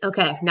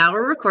Okay, now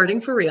we're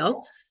recording for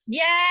real.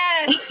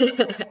 Yes.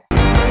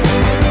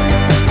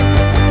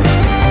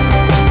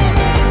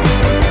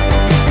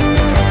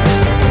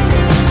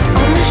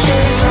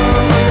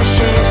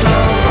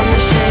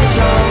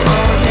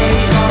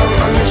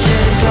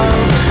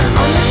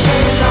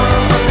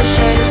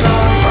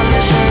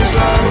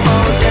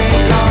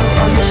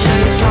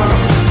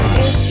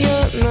 Is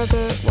your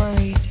mother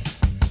worried?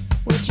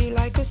 Would you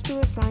like us to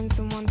assign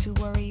someone to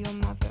worry your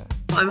mother?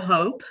 I'm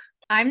Hope.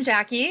 I'm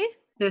Jackie.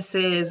 This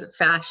is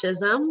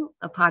Fascism,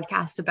 a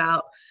podcast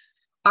about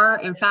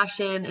art and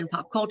fashion and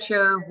pop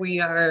culture. We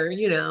are,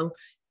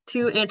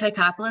 two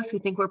anti-capitalists who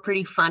think we're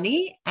pretty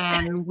funny,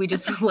 and we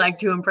just like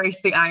to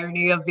embrace the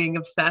irony of being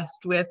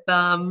obsessed with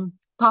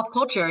pop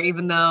culture,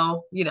 even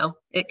though,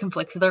 it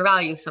conflicts with our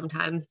values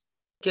sometimes.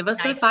 Give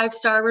us a Nice.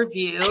 5-star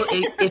review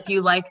if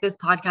you like this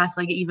podcast,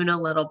 like even a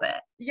little bit.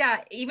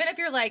 Yeah, even if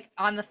you're like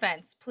on the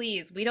fence,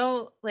 please. We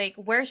don't like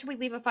where should we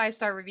leave a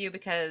 5-star review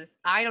because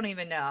I don't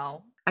even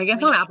know. I guess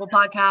We on need Apple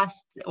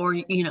Podcasts, or,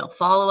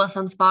 follow us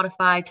on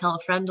Spotify, tell a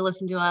friend to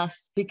listen to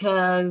us,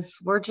 because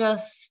we're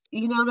just,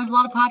 there's a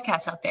lot of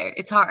podcasts out there.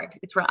 It's hard.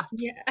 It's rough.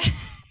 Yeah.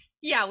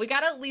 Yeah, we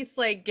got to at least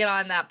like get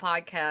on that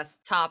podcast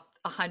top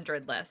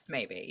 100 list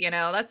maybe.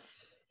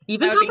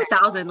 Even That would top be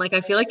nice. 1,000. Like,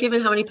 I feel like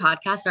given how many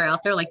podcasts are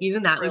out there, like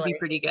even that would be Really.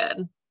 pretty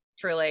good.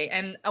 Truly.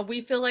 And we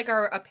feel like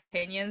our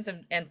opinions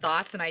and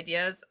thoughts and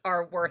ideas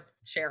are worth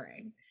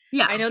sharing. I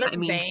Yeah. know I that's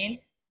mean, vain,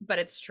 but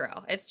it's true.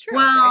 It's true,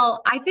 right?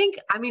 well,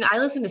 I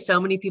listen to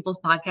so many people's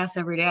podcasts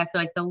every day. I feel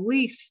like the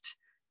least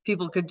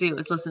people could do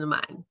is listen to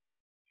mine.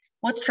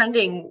 What's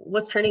trending?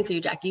 What's trending for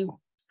you, Jackie?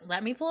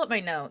 Let me pull up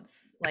my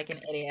notes like an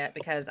idiot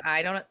because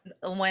I don't,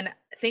 when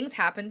things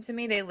happen to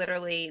me, they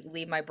literally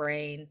leave my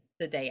brain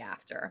the day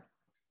after.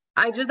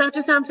 That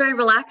just sounds very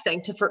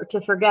relaxing to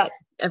forget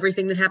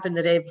everything that happened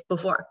the day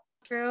before.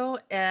 True,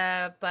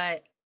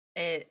 but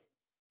it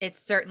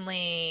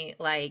certainly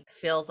like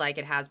feels like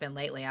it has been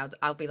lately.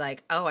 I'll be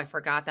like, oh, I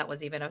forgot that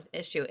was even an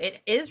issue.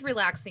 It is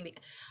relaxing.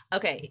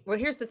 Okay, well,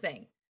 here's the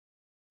thing.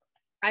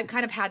 I've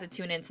kind of had to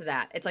tune into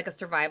that. It's like a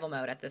survival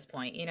mode at this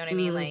point. You know what I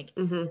mean? Like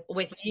Mm-hmm.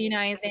 with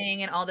unionizing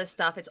and all this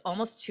stuff, it's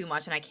almost too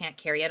much and I can't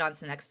carry it on to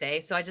the next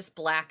day. So I just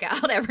black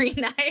out every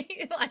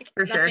night, like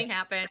For sure. nothing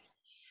happened.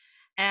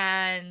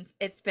 And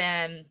it's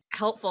been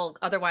helpful.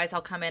 Otherwise,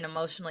 I'll come in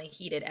emotionally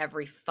heated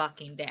every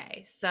fucking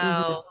day. Mm-hmm.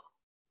 So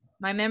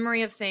my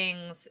memory of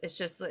things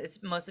is it's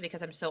mostly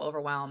because I'm so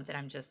overwhelmed and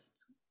I'm just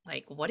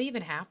like, what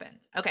even happened?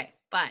 Okay,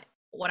 but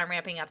what I'm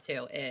ramping up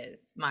to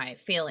is my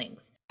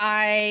feelings.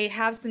 I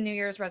have some New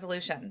Year's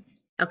resolutions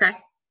Okay.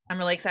 I'm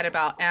really excited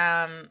about.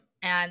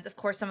 And of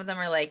course some of them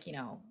are like,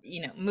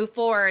 move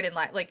forward and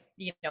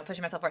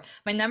pushing myself forward.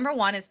 My number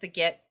one is to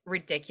get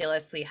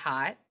ridiculously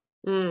hot.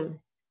 Mm.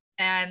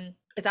 And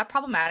is that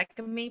problematic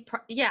of me?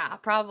 Yeah,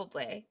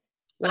 probably.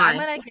 But I'm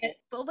Why? gonna get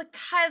well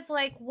because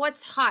like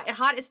what's hot?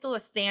 Hot is still a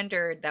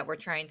standard that we're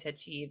trying to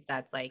achieve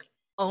that's like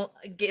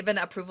given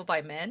approval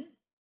by men,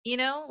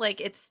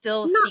 like it's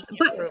still No, seeking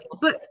but approval.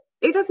 but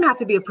it doesn't have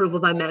to be approval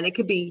by men. It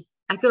could be.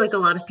 I feel like a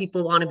lot of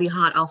people want to be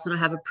hot, also to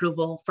have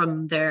approval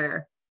from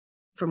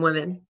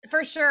women.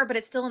 For sure, but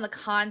it's still in the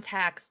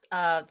context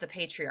of the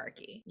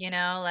patriarchy,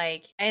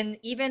 like, and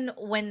even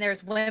when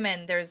there's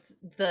women, there's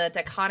the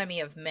dichotomy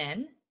of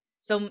men.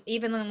 So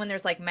even when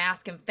there's like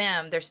masc and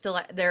femme,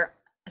 they're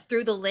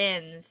through the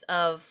lens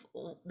of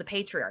the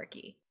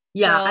patriarchy.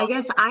 Yeah, So I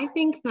guess I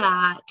think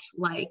that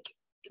like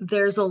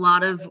there's a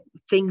lot of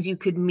things you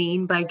could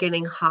mean by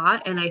getting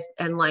hot,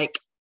 and like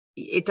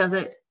it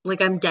doesn't,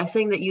 like, I'm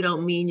guessing that you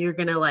don't mean you're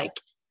gonna like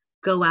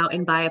go out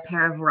and buy a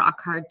pair of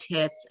rock hard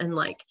tits and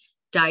like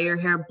dye your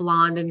hair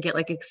blonde and get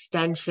like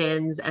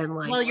extensions and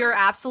like well, you're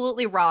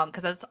absolutely wrong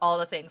because that's all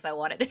the things I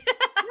wanted.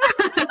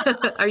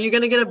 are you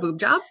gonna get a boob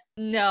job?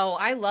 No,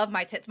 I love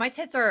my tits. My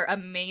tits are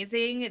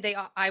amazing.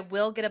 I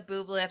will get a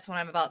boob lift when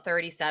I'm about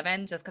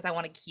 37 just because I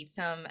want to keep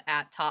them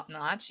at top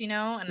notch,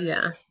 and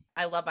Yeah.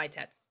 I love my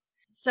tits.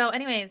 So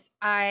anyways,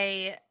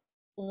 I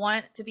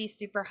want to be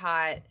super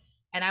hot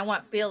and I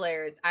want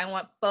fillers. I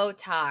want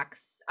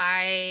Botox.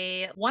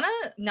 I want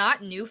a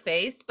not new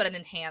face, but an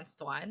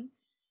enhanced one.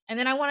 And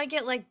then I want to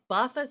get like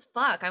buff as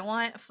fuck. I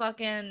want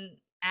fucking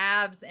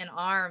abs and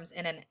arms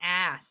and an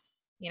ass.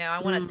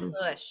 I want a Mm-hmm.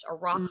 tush, a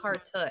rock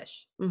hard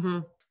tush. Mm-hmm.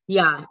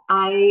 Yeah,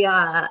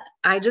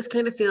 I just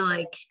kind of feel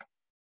like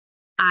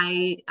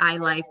I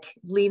like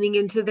leaning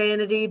into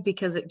vanity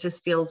because it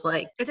just feels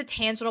like, It's a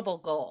tangible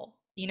goal.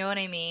 You know what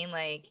I mean?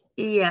 Like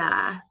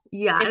yeah,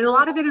 it and a feels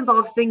lot of it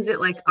involves things that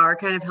like are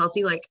kind of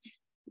healthy, like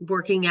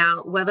working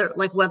out,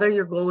 whether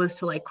your goal is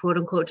to like quote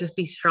unquote just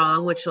be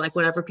strong, which like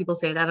whenever people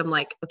say that I'm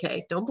like,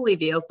 okay, don't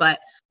believe you, but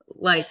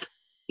like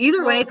either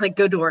way well, it's like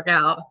good to work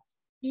out.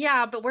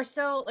 yeah, but we're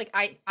so like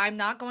I'm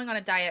not going on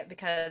a diet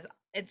because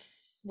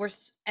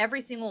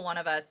every single one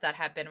of us that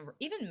have been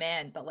even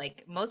men, but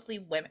like mostly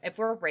women. If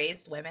we're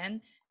raised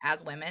women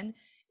as women,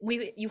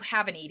 you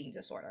have an eating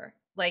disorder,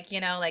 like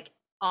like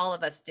all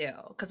of us do,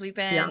 because we've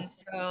Yeah. been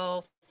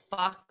so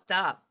fucked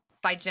up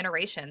by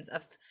generations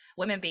of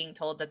women being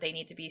told that they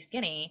need to be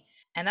skinny,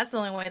 And that's the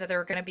only way that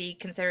they're going to be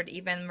considered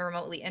even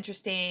remotely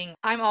interesting.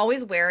 I'm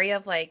always wary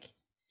of like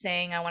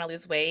saying I want to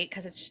lose weight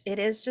because it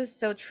is just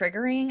so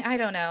triggering. I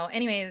don't know.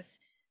 Anyways,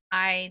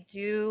 I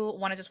do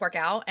want to just work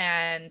out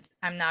and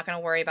I'm not going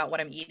to worry about what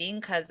I'm eating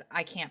because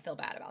I can't feel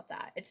bad about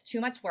that. It's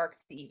too much work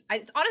to eat.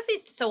 It's honestly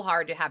it's so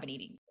hard to have an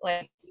eating.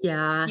 Like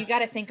Yeah. you got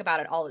to think about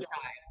it all the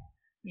time,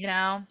 you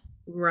know?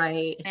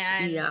 Right.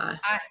 And Yeah.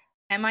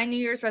 and my New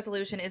Year's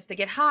resolution is to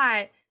get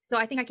hot. So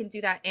I think I can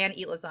do that and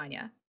eat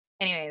lasagna.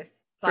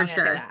 Anyways, so For I'm gonna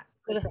say sure. that.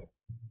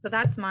 So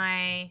that's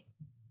my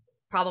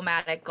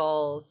problematic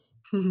goals,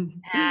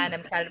 and I'm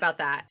excited about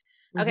that.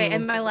 Okay, Mhm.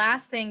 and my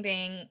last thing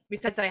being,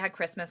 besides that, I had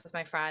Christmas with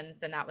my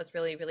friends, and that was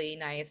really, really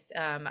nice.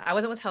 I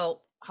wasn't with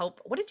Hope.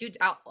 Hope, what did you?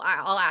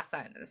 I'll ask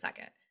that in a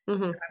second.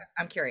 Mhm.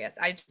 I'm curious.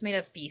 I just made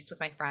a feast with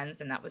my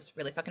friends, and that was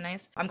really fucking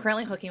nice. I'm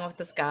currently hooking up with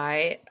this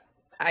guy.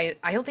 I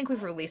don't think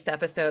we've released the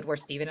episode where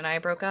Steven and I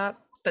broke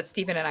up, but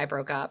Steven and I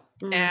broke up.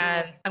 Mhm.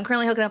 And I'm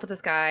currently hooking up with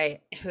this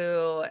guy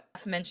who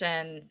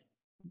mentioned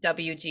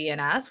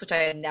WGNS, which I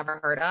had never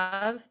heard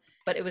of,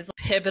 but it was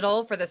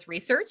pivotal for this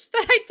research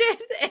that I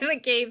did, and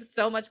it gave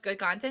so much good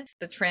content.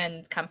 The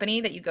trend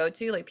company that you go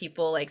to, like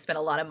people like spend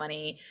a lot of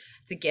money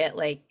to get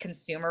like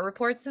consumer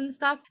reports and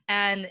stuff.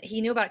 And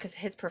he knew about it because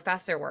his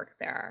professor worked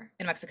there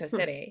in Mexico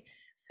City.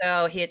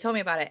 So he had told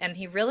me about it, and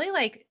he really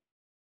like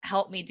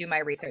helped me do my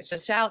research. So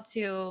shout out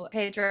to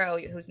Pedro,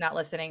 who's not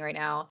listening right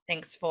now.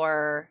 Thanks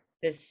for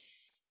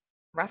this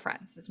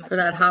reference. As much For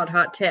that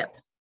hot tip.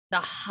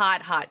 the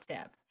hot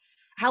tip.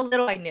 How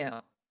little I knew,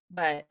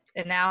 but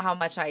and now how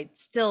much I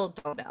still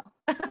don't know.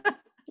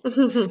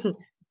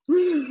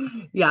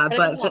 Yeah,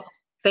 But but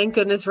thank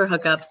goodness for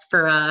hookups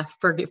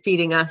for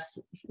feeding us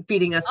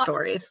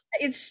stories.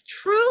 it's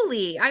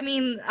truly, I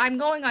mean, I'm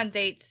going on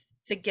dates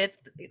to get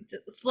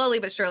slowly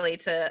but surely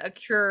to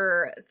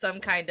accrue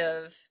some kind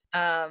of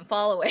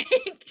following.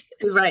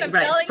 Right.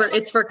 them.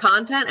 It's for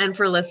content and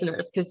for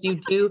listeners, because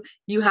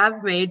you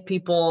have made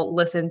people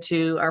listen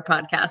to our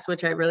podcast,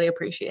 which I really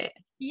appreciate.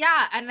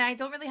 Yeah, and I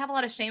don't really have a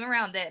lot of shame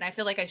around it, and I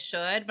feel like I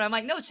should, but I'm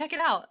like, no, check it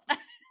out.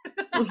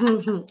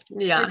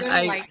 Yeah, You're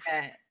gonna like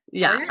it.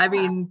 Yeah, I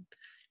mean,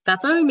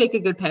 that's why we make a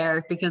good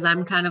pair, because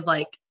I'm kind of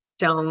like,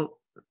 don't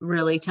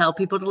really tell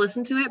people to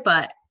listen to it,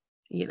 but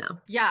you know.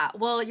 Yeah,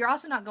 well, you're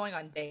also not going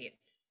on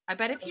dates. I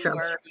bet if you True.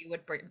 were, you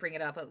would bring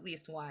it up at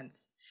least once.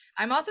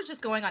 I'm also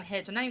just going on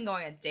Hinge. I'm not even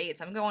going on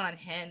dates. I'm going on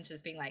Hinge,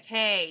 just being like,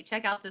 "Hey,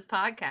 check out this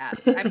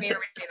podcast." I may or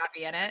may not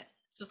be in it.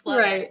 Just love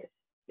it.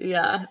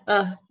 Yeah.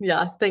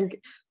 Yeah. Thank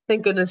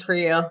goodness for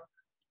you.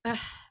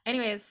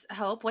 Anyways,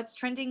 Hope, what's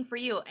trending for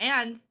you?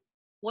 And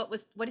what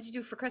did you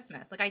do for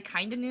Christmas? Like I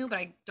kind of knew, but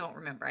I don't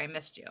remember. I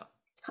missed you.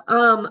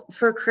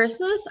 For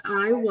Christmas,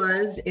 I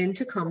was in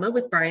Tacoma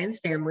with Brian's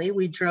family.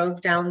 We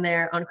drove down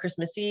there on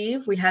Christmas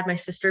Eve. We had my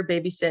sister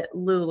babysit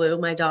Lulu,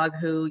 my dog,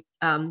 who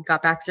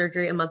got back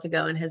surgery a month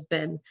ago and has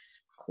been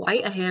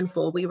quite a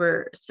handful. We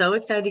were so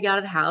excited to get out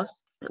of the house.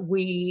 So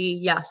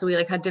we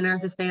like had dinner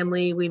with his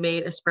family. We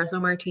made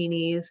espresso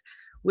martinis,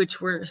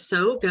 which were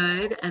so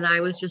good. And I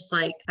was just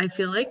like, I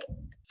feel like,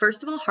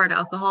 first of all, hard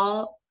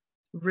alcohol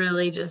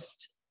really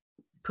just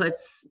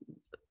puts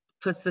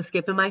the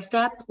skip in my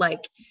step.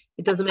 Like,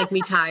 it doesn't make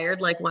me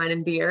tired like wine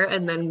and beer.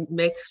 And then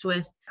mixed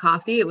with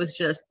coffee, it was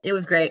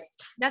great.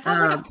 That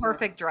sounds like a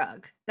perfect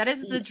drug. That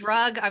is the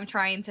drug I'm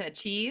trying to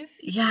achieve.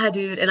 Yeah,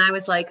 dude. And I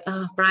was like,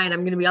 oh, Brian,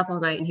 I'm gonna be up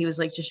all night. And he was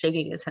like just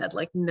shaking his head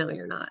like, no,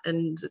 you're not.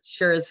 And it's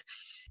sure as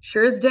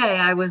day,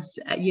 I was,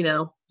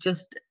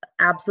 just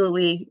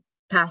absolutely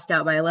passed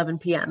out by 11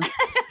 p.m.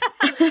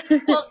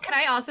 Well, can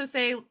I also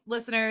say,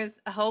 listeners,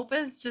 Hope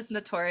is just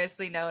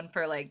notoriously known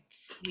for like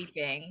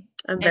sleeping.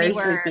 I'm very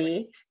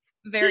sleepy.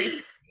 Very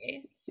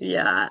sleepy.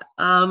 Yeah.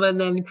 And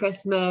then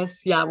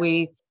Christmas,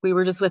 we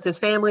were just with his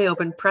family,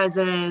 opened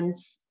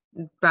presents.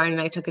 Brian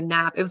and I took a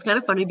nap. It was kind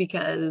of funny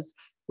because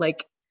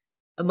like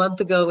a month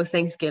ago was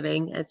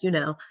Thanksgiving, as you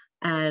know,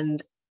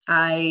 and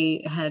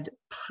I had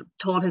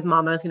told his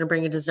mom I was going to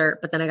bring a dessert,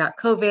 but then I got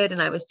COVID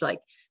and I was like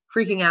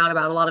freaking out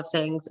about a lot of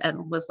things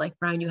and was like,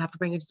 Brian, you have to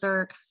bring a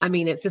dessert. I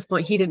mean, at this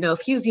point, he didn't know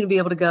if he was going to be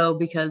able to go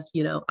because,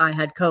 I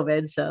had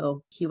COVID.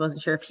 So he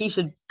wasn't sure if he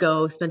should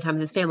go spend time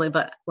with his family.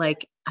 But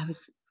like,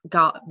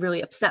 got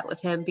really upset with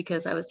him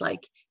because I was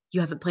like,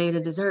 you haven't planned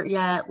a dessert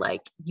yet.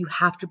 Like, you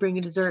have to bring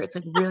a dessert. It's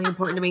like really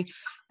important to me.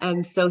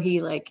 And so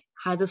he like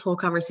had this whole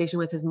conversation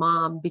with his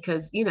mom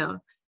because,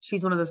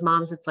 she's one of those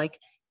moms that's like,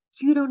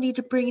 you don't need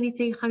to bring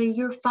anything, honey.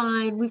 You're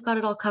fine. We've got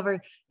it all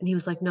covered. And he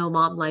was like, no,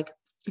 mom, like,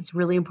 it's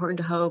really important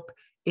to Hope.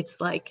 It's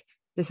like,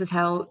 this is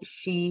how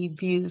she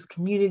views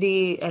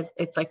community, as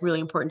it's like really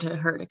important to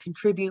her to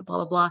contribute,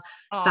 blah, blah, blah.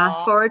 Aww.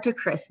 Fast forward to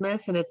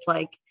Christmas and it's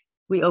like,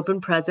 we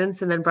open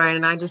presents and then Brian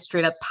and I just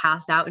straight up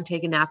pass out and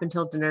take a nap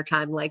until dinner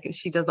time. Like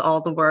she does all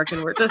the work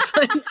and we're just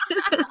like,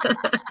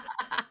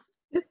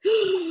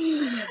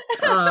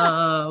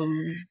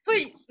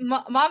 But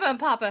Mama and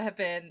Papa have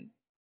been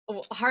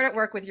hard at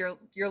work with your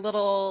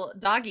little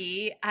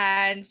doggy,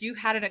 and you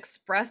had an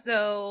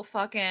espresso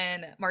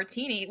fucking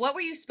martini. What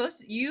were you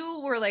you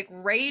were like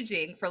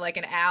raging for like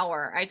an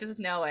hour. I just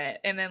know it.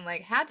 And then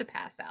like had to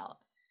pass out.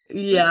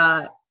 This is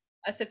Yeah.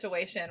 a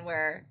situation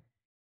where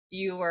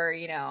you were,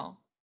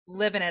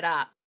 living it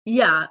up.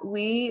 Yeah,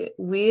 we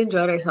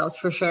enjoyed ourselves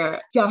for sure.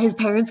 Yeah, his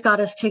parents got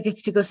us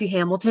tickets to go see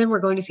Hamilton. We're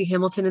going to see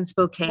Hamilton in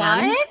Spokane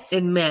What?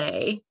 in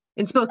May.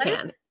 In That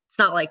Spokane. is, It's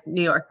not like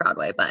New York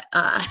Broadway, but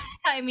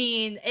I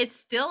mean, it's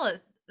still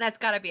that's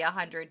got to be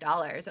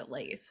 $100 at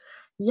least.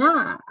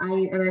 yeah,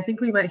 I think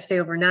we might stay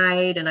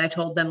overnight, and I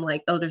told them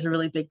like, oh, there's a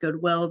really big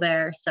Goodwill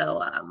there,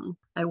 so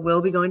I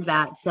will be going to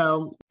that.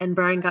 So, and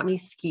Brian got me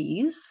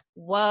skis.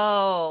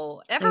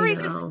 Whoa. I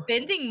Everybody's just know.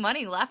 spending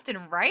money left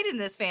and right in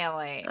this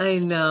family. I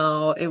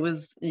know. It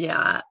was,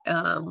 yeah,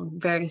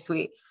 very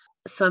sweet.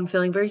 So I'm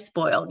feeling very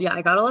spoiled. Yeah,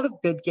 I got a lot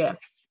of good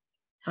gifts.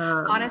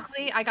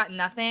 Honestly, I got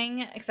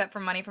nothing except for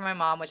money from my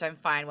mom, which I'm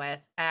fine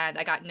with, and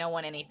I got no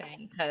one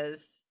anything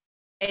because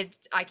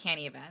I can't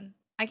even.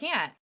 I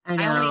can't. I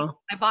know.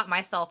 I bought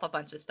myself a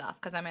bunch of stuff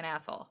because I'm an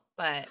asshole.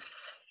 But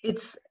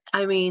It's,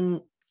 I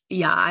mean,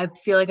 yeah, I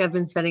feel like I've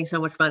been spending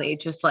so much money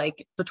just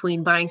like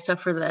between buying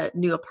stuff for the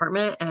new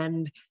apartment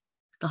and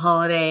the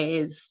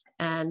holidays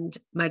and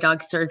my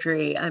dog's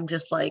surgery. I'm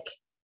just like,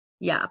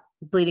 yeah,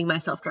 bleeding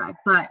myself dry.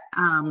 But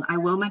I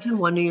will mention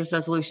one New Year's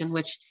resolution,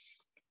 which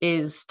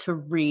is to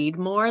read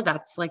more.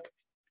 That's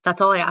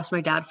all I asked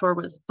my dad for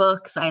was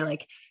books. I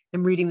like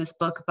am reading this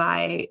book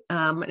by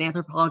an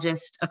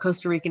anthropologist, a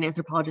Costa Rican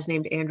anthropologist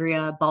named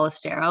Andrea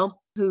Ballestero,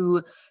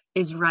 who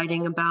is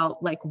writing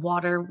about like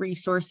water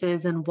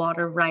resources and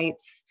water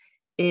rights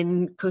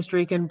in Costa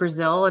Rica and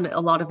Brazil. And a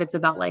lot of it's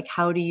about like,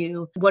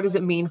 what does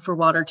it mean for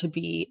water to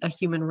be a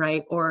human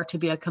right or to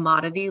be a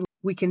commodity?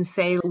 We can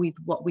say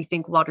what we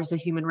think water is a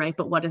human right,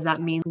 but what does that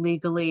mean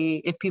legally?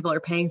 If people are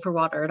paying for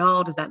water at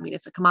all, does that mean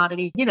it's a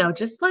commodity?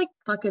 Just like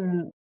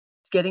fucking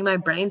getting my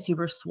brain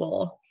super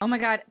swole. oh my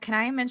God, can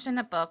I mention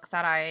a book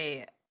that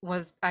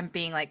I'm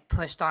being like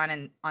pushed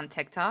on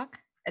TikTok?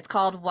 It's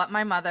called What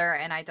My Mother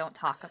and I Don't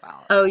Talk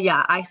About. Oh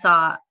yeah, I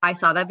saw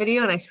that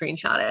video and I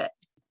screenshot it.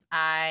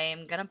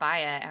 I'm gonna buy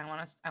it and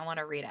I want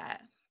to read it.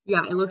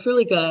 Yeah, it looks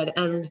really good.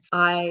 And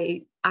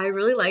I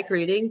really like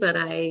reading, but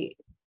I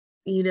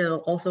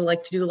also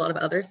like to do a lot of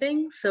other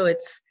things. So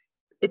it's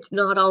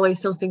not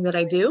always something that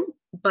I do,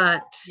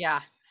 but Yeah,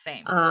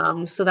 same.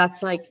 so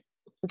that's like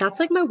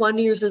my one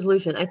New Year's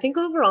resolution. I think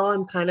overall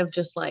I'm kind of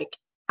just like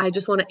I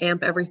just want to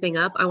amp everything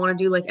up. I want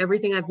to do like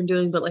everything I've been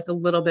doing, but like a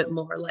little bit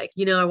more. Like,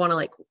 I want to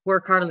like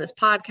work hard on this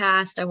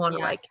podcast. I want to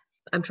like Yes.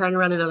 I'm trying to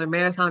run another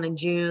marathon in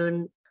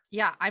June.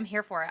 Yeah, I'm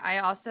here for it. I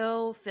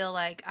also feel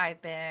like I've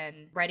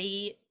been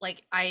ready.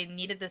 Like, I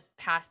needed this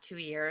past 2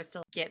 years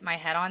to get my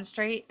head on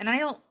straight. And I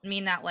don't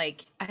mean that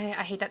like, I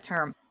hate that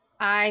term.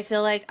 I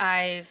feel like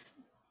I've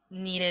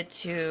needed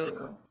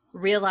to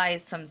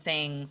realize some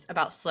things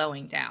about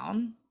slowing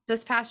down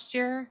this past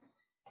year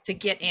to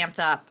get amped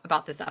up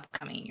about this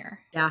upcoming year.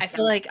 Yeah. I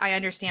feel like I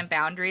understand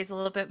boundaries a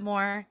little bit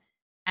more.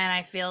 And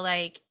I feel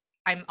like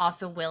I'm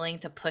also willing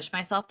to push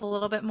myself a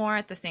little bit more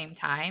at the same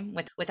time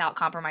without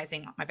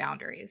compromising my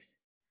boundaries.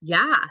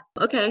 Yeah.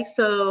 Okay.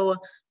 So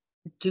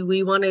do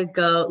we want to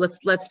go?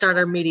 Let's start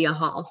our media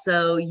haul.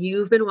 So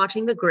you've been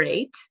watching The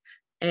Great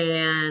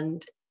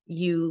and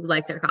you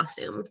like their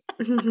costumes.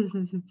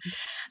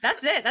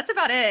 That's it. That's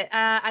about it.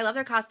 I love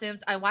their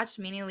costumes. I watched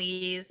Minnie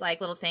Lee's like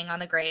little thing on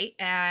The Great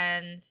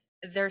and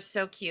they're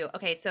so cute.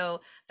 Okay, so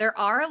there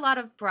are a lot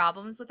of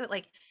problems with it.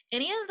 Like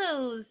any of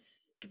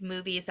those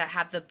movies that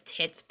have the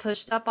tits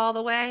pushed up all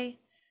the way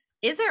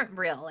isn't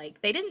real.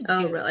 Like they didn't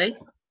Oh, do really?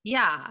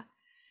 yeah.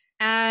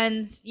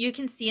 And you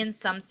can see in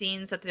some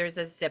scenes that there's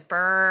a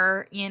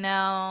zipper,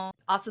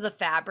 Also, the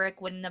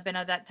fabric wouldn't have been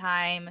of that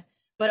time.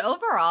 But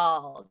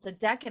overall, the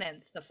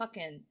decadence, the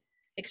fucking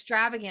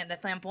extravagant, the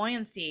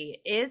flamboyancy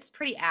is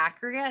pretty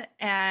accurate.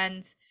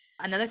 And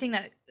another thing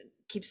that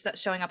keeps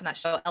showing up in that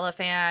show,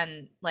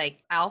 Elephant, like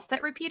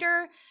outfit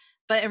repeater.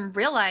 But in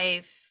real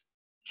life,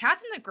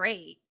 Catherine the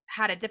Great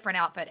had a different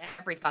outfit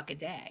every fucking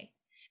day.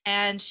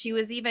 And she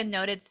was even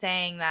noted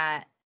saying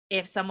that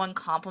if someone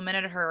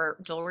complimented her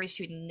jewelry,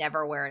 she would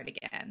never wear it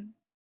again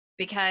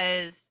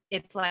because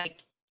it's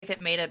like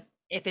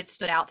if it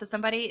stood out to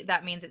somebody,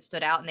 that means it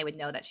stood out and they would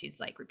know that she's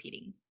like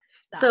repeating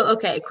stuff. So,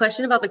 okay,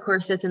 question about the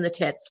corsets and the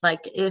tits.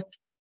 Like if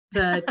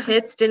the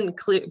tits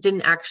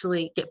didn't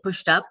actually get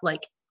pushed up,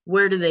 like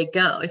where do they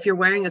go? If you're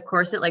wearing a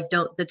corset, like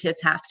don't the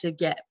tits have to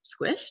get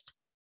squished?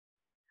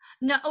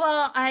 No,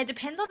 well, it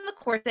depends on the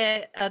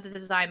corset of the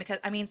design because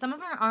I mean, some of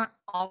them aren't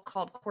all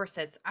called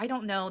corsets. I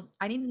don't know.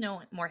 I need to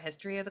know more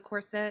history of the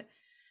corset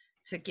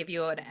to give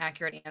you an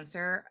accurate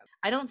answer.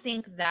 I don't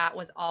think that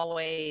was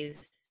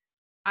always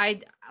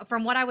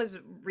from what I was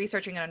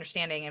researching and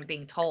understanding and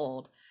being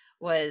told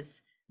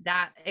was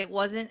that it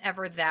wasn't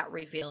ever that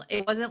revealing.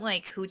 It wasn't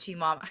like Hoochie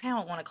Mama. I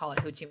don't want to call it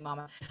Hoochie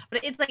Mama,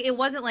 but it's like it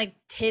wasn't like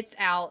tits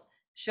out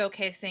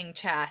showcasing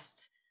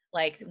chest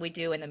like we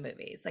do in the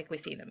movies, like we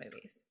see in the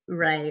movies.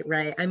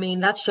 Right. I mean,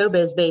 that's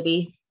showbiz,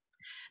 baby.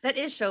 That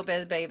is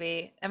showbiz,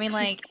 baby. I mean,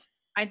 like,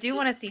 I do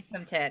want to see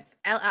some tits.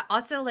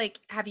 Also, like,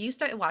 have you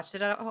watched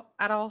it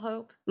at all,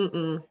 Hope?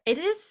 Mm-mm. It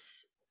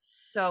is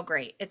so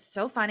great. It's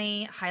so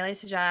funny. Highly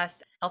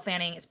suggest. Elle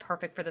Fanning is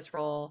perfect for this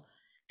role.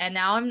 And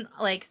now I'm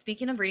like,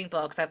 speaking of reading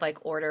books, I've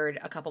like ordered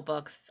a couple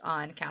books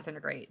on Catherine the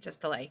Great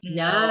just to like know.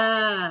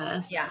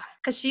 Yes. Yeah.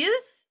 Cause she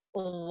is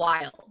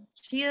wild.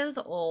 She is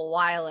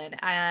wildin',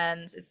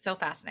 and it's so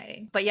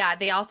fascinating. But yeah,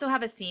 they also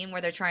have a scene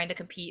where they're trying to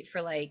compete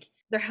for like,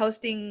 they're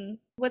hosting,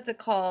 what's it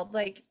called?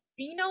 Like,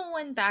 you know,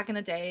 when back in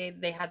the day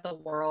they had the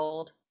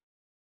world,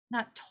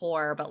 not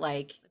tour, but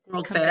like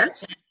World Fair.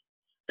 convention,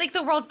 like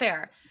the World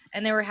Fair,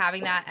 and they were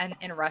having that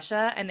in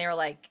Russia, and they were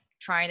like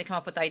trying to come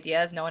up with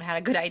ideas. No one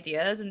had good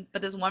ideas, and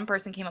but this one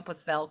person came up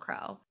with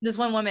Velcro. This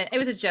one woman, it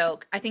was a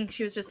joke. I think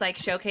she was just like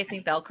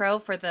showcasing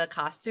Velcro for the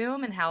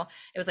costume and how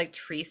it was like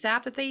tree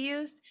sap that they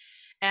used.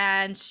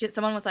 And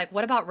someone was like,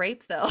 "What about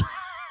rape, though?"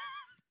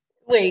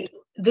 Wait,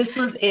 this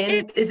was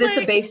in, It's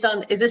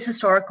like, is this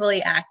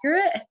historically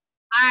accurate?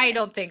 I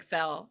don't think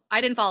so.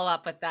 I didn't follow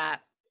up with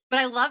that. But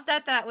I love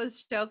that that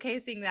was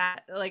showcasing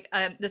that, like,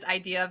 this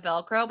idea of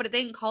Velcro, but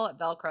they didn't call it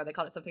Velcro. They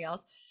called it something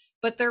else.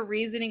 But their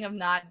reasoning of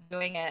not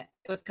doing it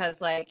was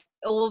because, like,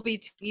 it will be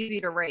too easy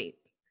to rape.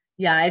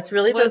 Yeah, it's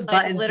really Was those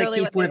like buttons that literally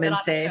keep what they said women on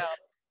the safe.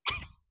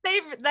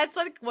 show. That's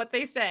like what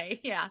they say.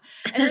 Yeah.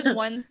 And there's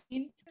one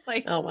scene,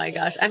 like, Oh my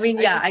gosh. I mean,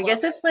 I yeah, just I love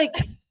guess it.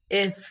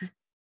 if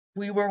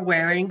we were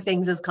wearing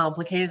things as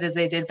complicated as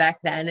they did back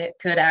then, it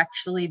could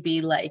actually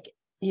be like,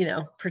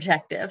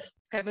 protective.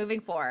 Okay, moving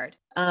forward.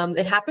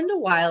 It happened a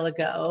while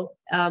ago.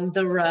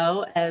 The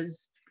Row,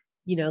 as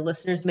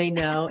listeners may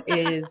know,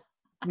 is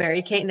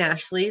Mary-Kate and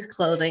Ashley's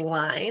clothing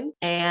line,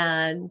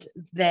 and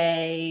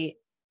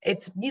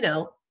it's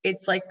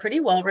like pretty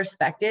well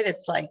respected.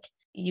 It's like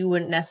you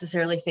wouldn't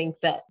necessarily think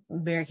that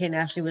Mary-Kate and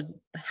Ashley would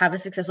have a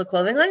successful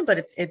clothing line,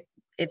 but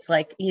it's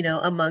like,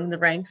 among the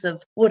ranks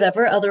of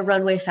whatever other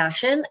runway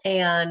fashion.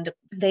 And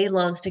they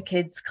launched a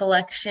kids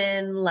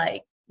collection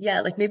like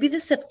maybe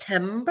this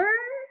September.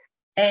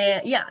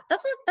 And yeah, that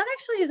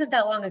actually isn't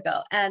that long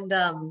ago. And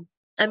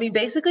I mean,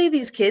 basically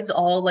these kids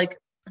all like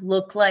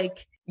look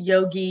like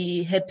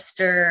yogi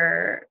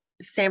hipster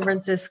San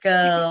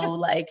Francisco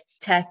like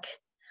tech.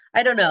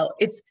 I don't know.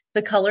 It's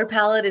the color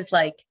palette is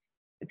like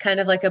kind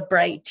of like a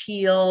bright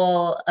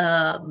teal,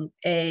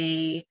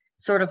 a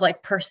sort of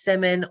like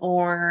persimmon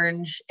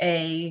orange,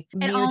 a It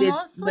muted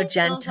almost like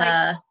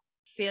magenta.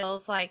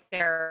 feels like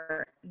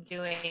they're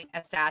doing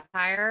a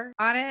satire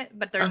on it,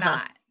 but they're Uh-huh.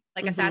 not.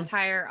 Like a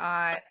satire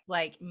on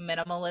like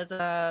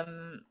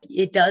minimalism.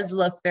 It does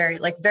look very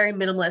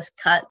minimalist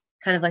cut,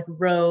 kind of like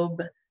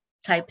robe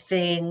type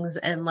things,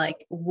 and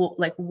like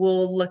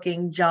wool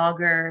looking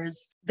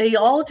joggers. They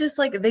all just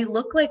they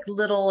look like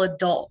little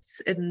adults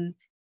in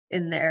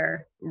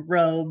their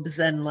robes,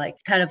 and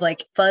like kind of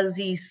like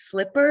fuzzy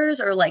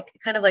slippers, or like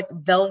kind of like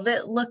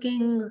velvet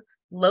looking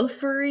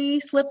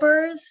loafery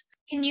slippers.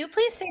 Can you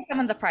please say some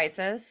of the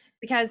prices?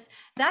 Because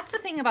that's the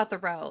thing about the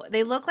Row.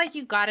 They look like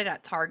you got it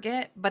at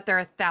Target, but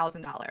they're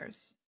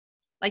 $1,000.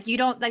 Like you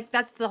don't like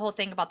that's the whole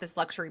thing about this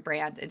luxury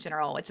brand in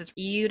general, which is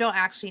you don't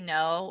actually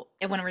know,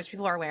 and when rich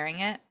people are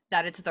wearing it,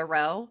 that it's the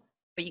Row,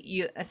 but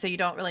so you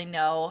don't really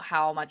know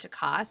how much it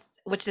costs,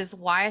 which is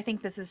why I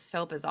think this is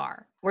so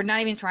bizarre. We're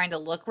not even trying to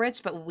look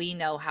rich, but we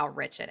know how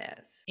rich it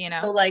is,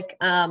 So like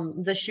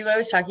the shoe I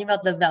was talking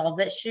about, the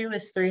velvet shoe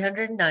is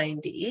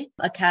 $390.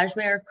 A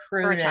cashmere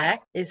crew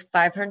neck is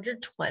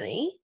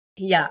 $520.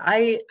 Yeah,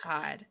 I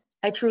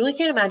truly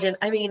can't imagine.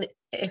 I mean,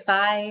 if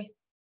I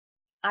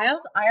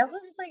also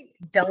just like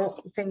don't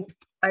think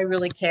I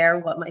really care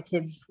what my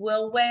kids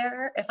will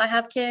wear if I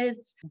have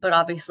kids. But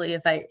obviously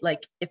if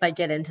I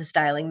get into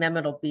styling them,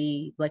 it'll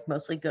be like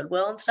mostly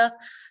Goodwill and stuff.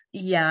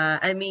 Yeah,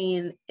 I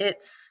mean,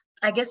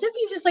 I guess if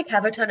you just like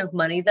have a ton of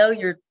money though,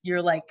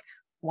 you're like,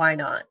 why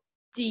not?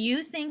 Do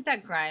you think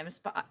that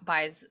Grimes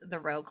buys the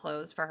Row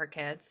clothes for her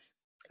kids?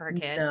 For her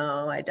kid?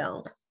 No, I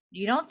don't.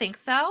 You don't think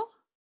so?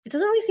 It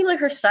doesn't really seem like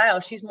her style.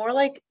 She's more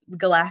like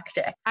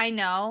galactic. I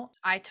know.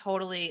 I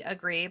totally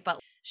agree, but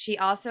she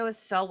also is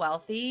so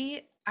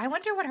wealthy. I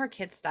wonder what her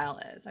kid's style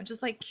is. I'm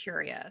just like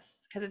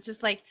curious because it's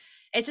just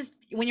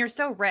when you're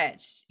so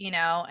rich,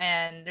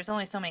 and there's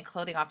only so many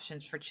clothing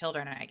options for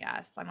children, I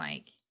guess. I'm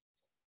like,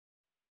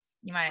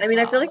 you might as I mean,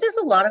 I feel well. like there's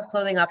a lot of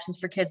clothing options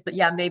for kids, but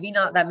yeah, maybe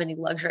not that many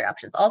luxury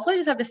options. Also, I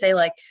just have to say,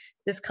 like,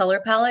 this color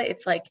palette,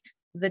 it's like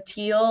the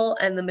teal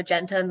and the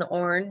magenta and the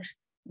orange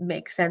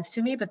makes sense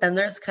to me, but then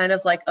there's kind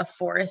of like a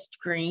forest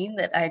green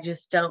that I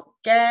just don't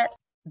get.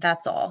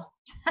 That's all.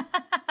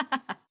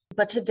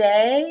 But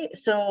today,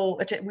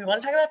 we want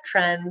to talk about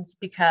trends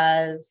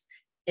because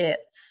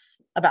it's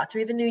about to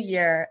be the new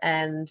year,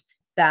 and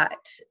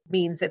that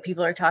means that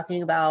people are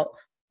talking about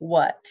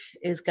what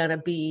is going to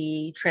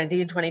be trendy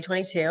in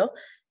 2022.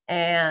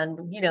 And,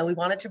 we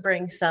wanted to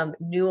bring some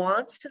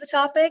nuance to the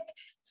topic.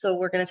 So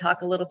we're going to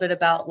talk a little bit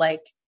about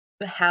like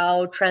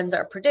how trends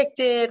are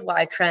predicted,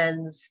 why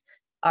trends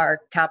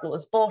are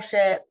capitalist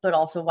bullshit, but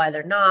also why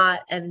they're not.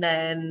 And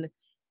then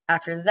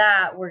after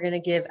that, we're going to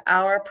give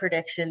our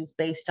predictions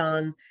based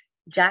on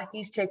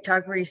Jackie's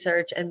TikTok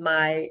research and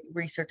my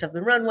research of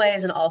the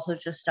runways, and also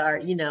just our,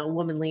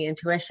 womanly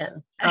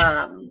intuition.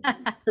 So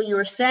you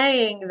were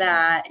saying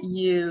that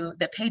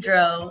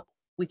Pedro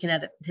we can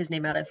edit his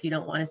name out if you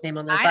don't want his name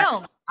on there.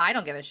 I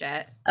don't give a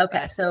shit.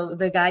 Okay, so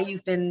the guy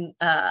you've been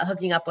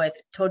hooking up with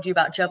told you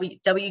about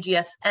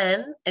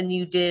WGSN, and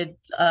you did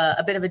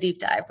a bit of a deep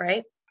dive,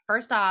 right?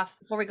 First off,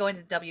 before we go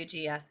into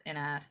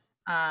WGSNS,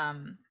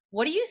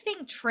 what do you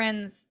think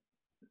trends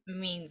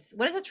means?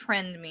 What does a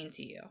trend mean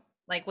to you?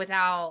 Like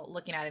without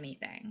looking at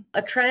anything.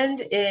 A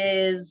trend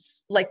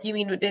is like, you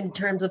mean in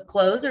terms of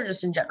clothes or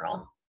just in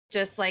general?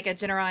 Just like a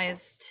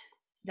generalized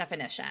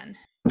definition.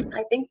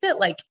 I think that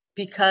like,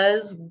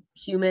 because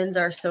humans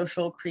are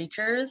social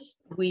creatures,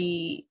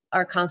 we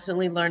are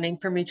constantly learning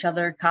from each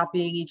other,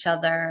 copying each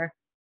other,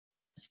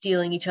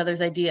 stealing each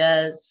other's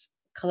ideas,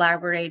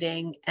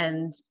 collaborating,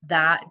 and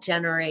that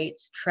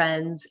generates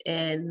trends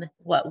in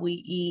what we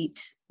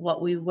eat,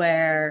 what we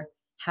wear,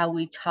 how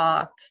we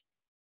talk,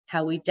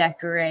 how we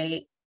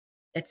decorate,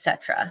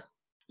 etc.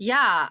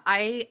 Yeah,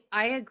 I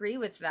agree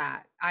with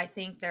that. I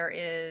think there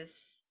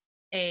is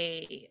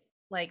a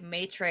like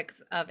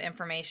matrix of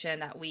information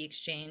that we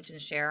exchange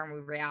and share and we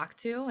react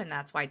to, and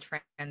that's why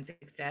trends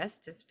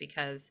exist, is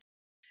because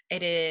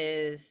it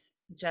is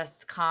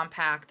just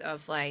compact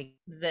of like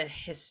the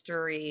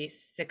history,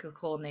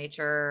 cyclical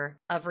nature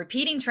of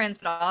repeating trends,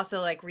 but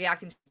also like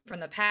reacting from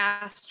the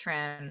past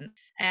trend.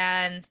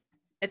 And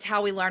it's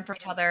how we learn from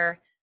each other.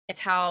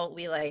 It's how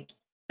we like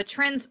the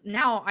trends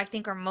now, I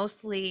think, are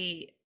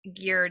mostly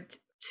geared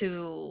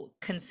to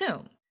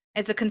consume.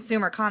 It's a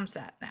consumer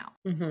concept now.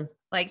 Mm-hmm.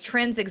 Like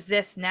trends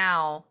exist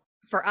now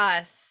for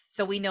us,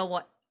 so we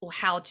know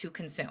how to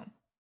consume.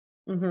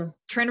 Mm-hmm.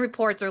 Trend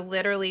reports are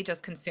literally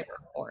just consumer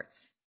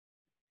reports.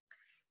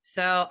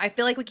 So I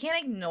feel like we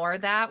can't ignore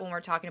that when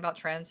we're talking about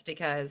trends,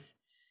 because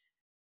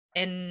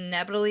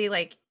inevitably,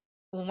 like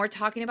when we're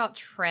talking about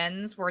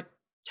trends, we're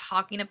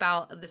talking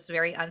about this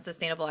very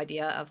unsustainable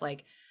idea of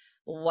like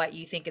what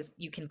you think is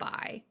you can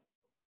buy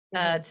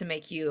to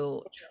make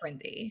you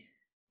trendy.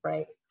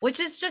 Right. Which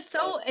is just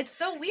so, it's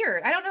so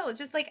weird. I don't know. It's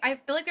just like, I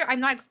feel like I'm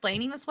not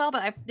explaining this well,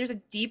 but there's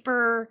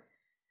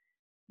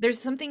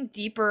something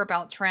deeper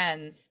about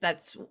trends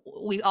that's,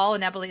 we all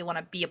inevitably want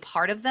to be a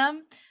part of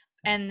them.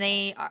 And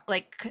they are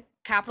like,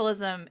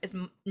 capitalism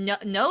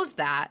knows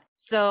that.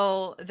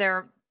 So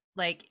they're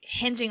like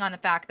hinging on the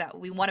fact that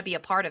we want to be a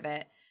part of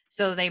it.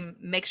 So they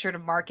make sure to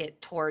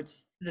market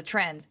towards the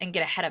trends and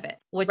get ahead of it.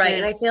 Which right. is,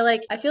 And I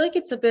feel like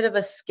it's a bit of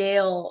a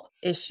scale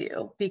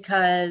issue,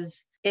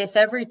 because if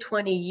every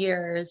 20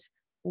 years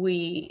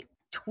we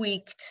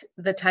tweaked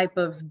the type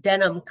of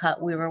denim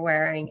cut we were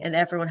wearing and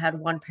everyone had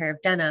one pair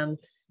of denim,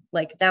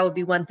 like that would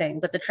be one thing.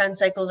 But the trend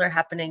cycles are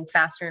happening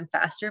faster and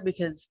faster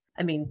because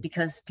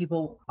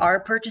people are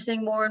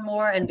purchasing more and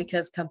more, and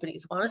because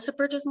companies want us to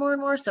purchase more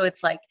and more. So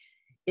it's like,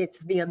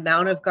 it's the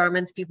amount of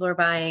garments people are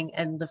buying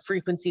and the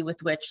frequency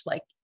with which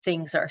like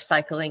things are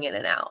cycling in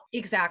and out.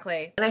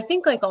 Exactly. And I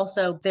think like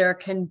also there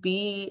can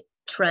be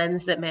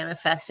trends that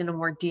manifest in a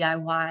more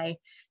DIY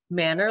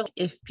manner.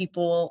 If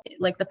people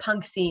like the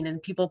punk scene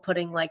and people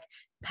putting like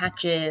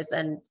patches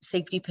and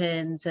safety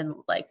pins and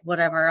like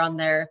whatever on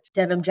their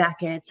denim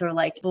jackets, or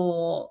like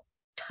people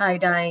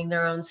tie-dyeing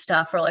their own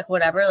stuff, or like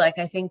whatever, like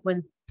I think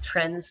when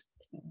trends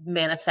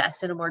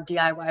manifest in a more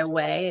DIY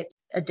way, it's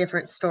a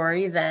different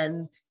story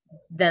than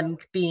them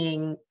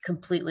being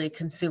completely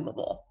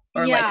consumable.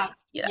 Or yeah. like,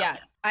 you know.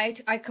 Yes,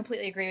 I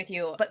completely agree with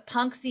you. But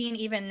punk scene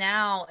even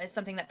now is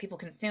something that people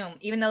consume,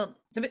 even though,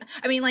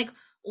 I mean, like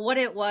what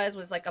it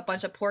was like a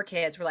bunch of poor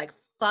kids were like,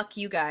 fuck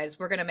you guys,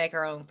 we're gonna make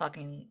our own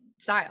fucking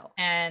style.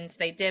 And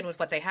they did with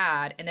what they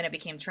had, and then it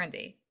became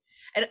trendy.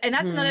 And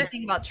that's another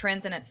thing about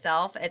trends in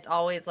itself. It's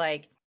always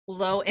like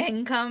low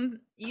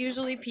income,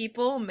 usually,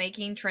 people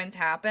making trends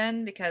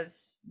happen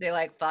because they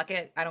like, fuck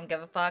it, I don't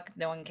give a fuck,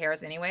 no one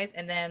cares anyways.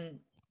 And then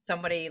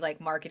somebody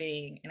like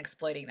marketing and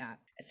exploiting that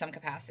at some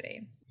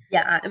capacity.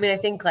 Yeah, I mean, I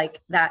think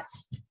like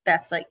that's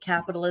like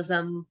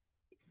capitalism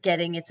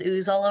getting its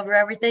ooze all over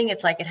everything.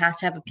 It's like it has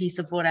to have a piece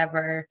of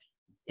whatever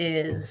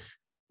is,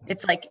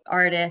 it's like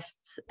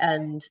artists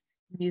and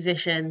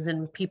musicians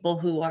and people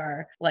who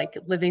are like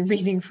living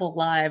meaningful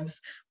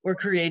lives or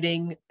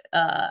creating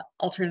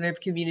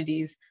alternative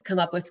communities come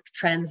up with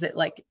trends that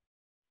like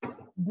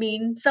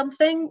mean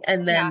something,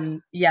 and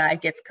then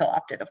it gets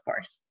co-opted, of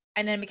course,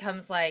 and then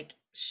becomes like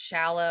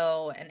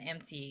shallow and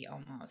empty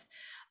almost.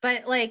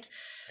 But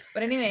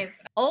anyways,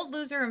 Old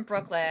Loser in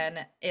Brooklyn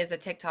is a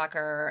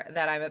TikToker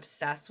that I'm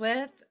obsessed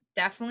with.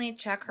 Definitely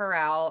check her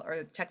out,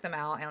 or check them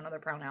out. I don't know their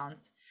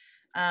pronouns.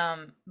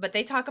 But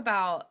they talk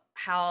about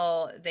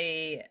how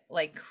they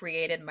like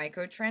created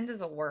microtrend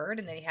as a word,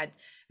 and they had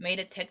made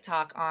a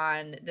TikTok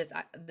on this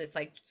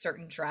like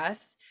certain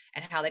dress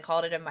and how they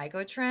called it a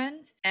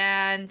microtrend,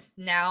 and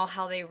now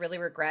how they really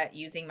regret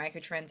using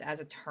microtrends as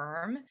a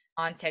term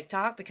on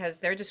TikTok,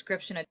 because their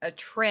description of a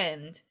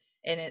trend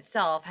in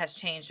itself has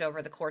changed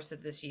over the course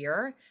of this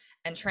year,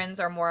 and trends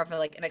are more of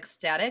like an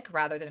aesthetic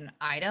rather than an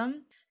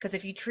item, because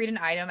if you treat an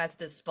item as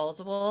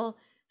disposable,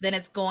 then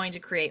it's going to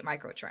create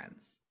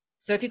microtrends.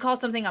 So if you call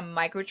something a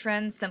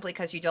microtrend simply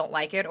because you don't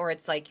like it, or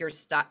it's like your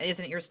style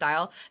isn't your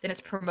style, then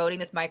it's promoting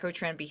this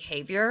microtrend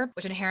behavior,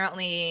 which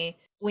inherently,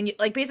 when you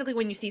like, basically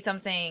when you see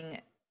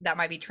something that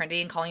might be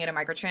trendy and calling it a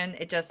micro trend,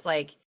 it just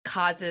like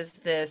causes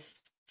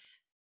this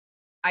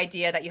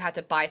idea that you have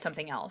to buy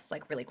something else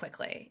like really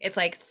quickly. It's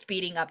like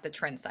speeding up the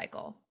trend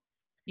cycle.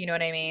 You know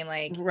what I mean?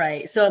 Like,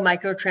 Right. So a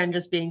micro trend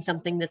just being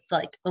something that's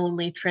like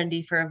only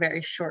trendy for a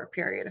very short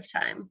period of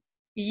time.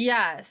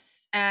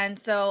 yes. And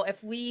so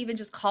if we even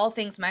just call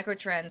things micro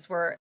trends,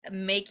 we're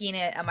making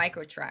it a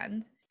micro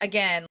trend.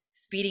 Again,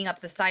 speeding up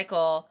the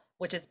cycle,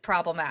 which is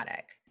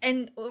problematic.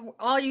 And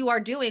all you are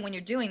doing when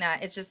you're doing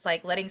that is just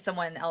like letting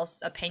someone else's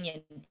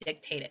opinion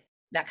dictate it,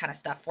 that kind of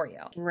stuff for you.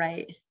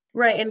 Right.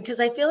 Right. And because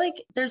I feel like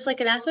there's like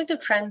an aspect of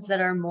trends that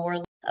are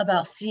more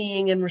about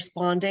seeing and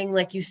responding.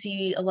 Like you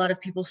see a lot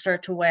of people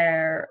start to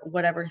wear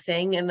whatever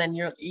thing, and then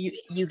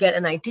you get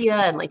an idea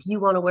and like you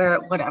want to wear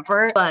it,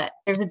 whatever. But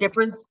there's a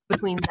difference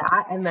between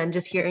that and then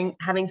just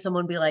having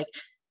someone be like,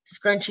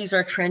 scrunchies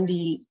are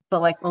trendy,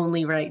 but like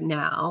only right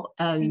now.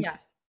 And Yeah,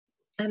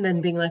 then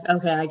being like,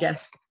 okay, I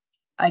guess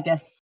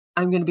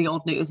I'm gonna be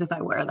old news if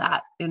I wear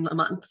that in a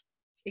month.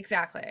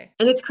 exactly.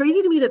 And it's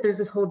crazy to me that there's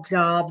this whole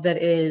job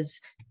that is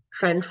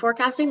trend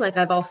forecasting. Like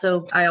I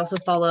also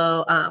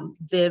follow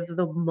Viv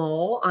the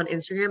Mole on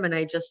Instagram, and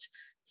I just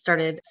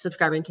started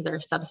subscribing to their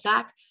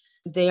Substack.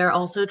 They are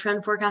also a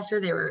trend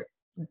forecaster. They were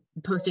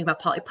posting about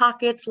Polly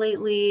Pockets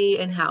lately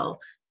and how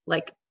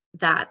like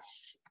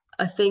that's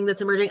a thing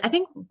that's emerging. I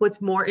think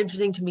what's more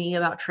interesting to me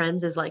about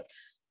trends is like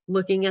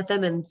looking at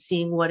them and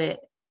seeing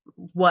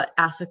what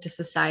aspect of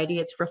society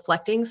it's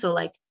reflecting. So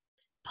like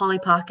Polly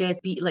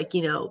Pocket be like,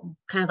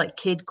 kind of like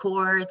kid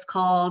core, it's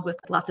called, with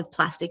lots of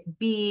plastic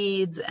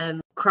beads and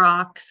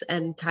Crocs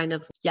and kind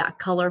of, yeah,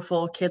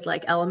 colorful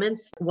kid-like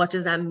elements. What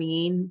does that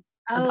mean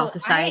about Oh,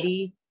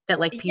 society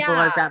that like people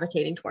are yeah,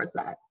 gravitating towards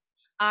that?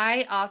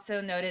 I also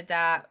noted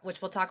that,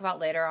 which we'll talk about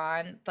later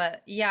on,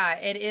 but yeah,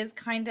 it is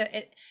kind of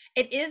it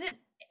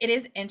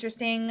is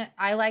interesting.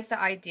 I like the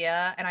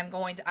idea, and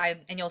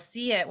and you'll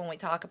see it when we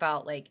talk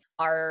about like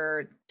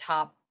our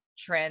top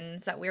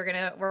trends that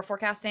we're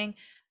forecasting,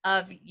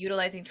 of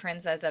utilizing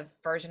trends as a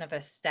version of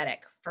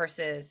aesthetic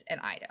versus an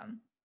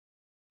item.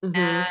 Mm-hmm.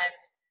 And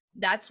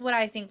that's what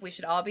I think we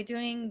should all be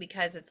doing,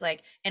 because it's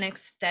like an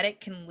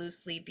aesthetic can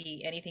loosely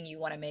be anything you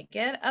want to make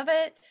it of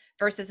it,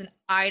 versus an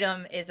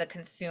item is a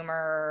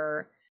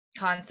consumer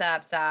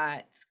concept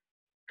that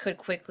could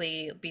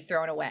quickly be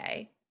thrown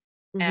away.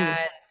 Mm-hmm.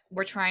 And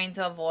we're trying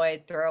to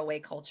avoid throwaway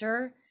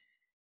culture.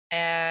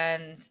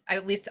 And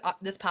at least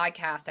this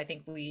podcast, I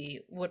think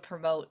we would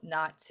promote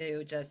not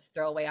to just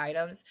throw away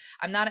items.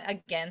 I'm not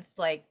against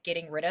like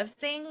getting rid of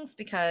things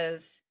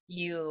because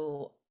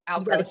you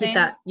outgrow things.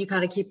 You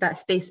gotta keep that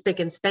space, spick,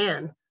 and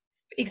span.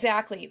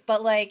 Exactly.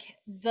 But like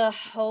the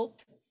hope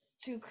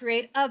to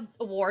create a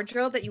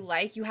wardrobe that you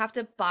like, you have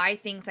to buy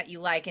things that you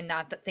like and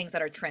not the things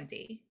that are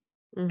trendy.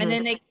 And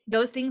Mm-hmm. then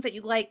those things that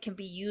you like can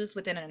be used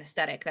within an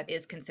aesthetic that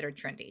is considered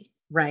trendy.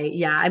 Right.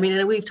 Yeah. I mean,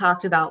 and we've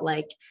talked about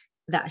like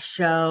that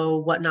show,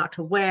 What Not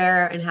to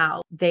Wear, and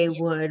how they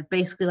would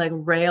basically like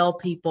rail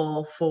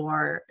people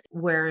for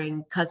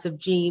wearing cuts of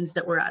jeans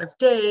that were out of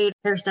date,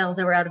 hairstyles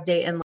that were out of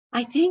date. And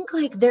I think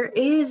like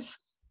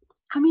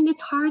I mean,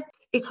 it's hard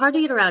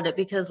to get around it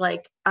because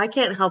like I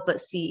can't help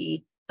but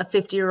see a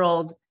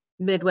 50-year-old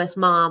Midwest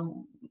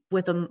mom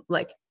with a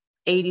like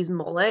 80s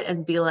mullet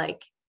and be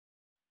like,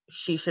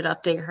 she should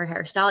update her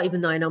hairstyle,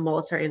 even though I know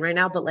mullets are in right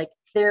now. But like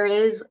there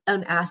is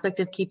an aspect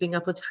of keeping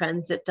up with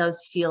trends that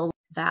does feel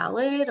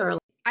valid or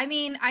I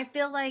mean, I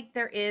feel like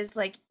there is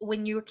like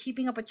when you're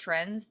keeping up with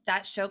trends,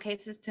 that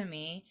showcases to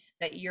me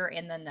that you're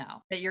in the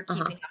know, that you're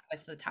uh-huh. keeping up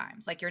with the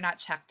times, like you're not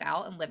checked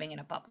out and living in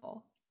a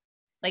bubble.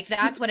 Like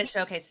that's what it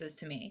showcases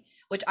to me,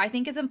 which I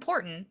think is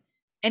important.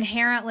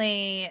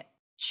 Inherently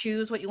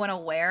choose what you want to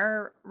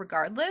wear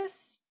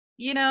regardless,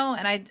 and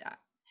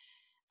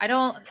I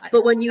don't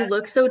But when you that's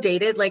look so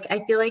dated, like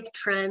I feel like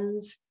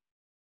trends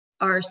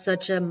are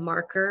such a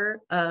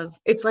marker of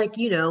it's like,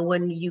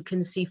 when you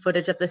can see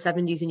footage of the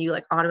 70s and you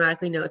like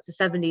automatically know it's the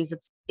 70s,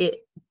 it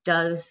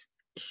does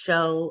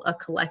show a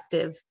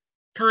collective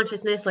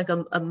consciousness, like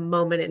a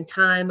moment in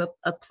time,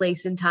 a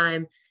place in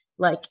time.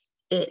 Like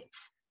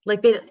it's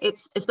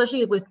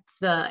especially with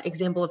the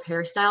example of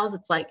hairstyles,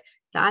 it's like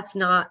that's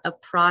not a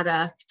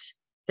product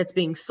that's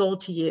being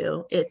sold to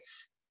you.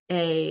 It's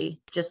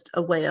just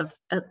a way of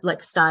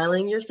like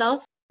styling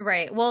yourself.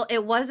 right. Well,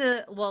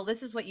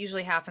 this is what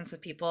usually happens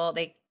with people.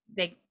 They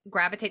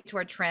gravitate to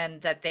a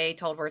trend that they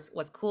told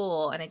was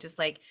cool, and they just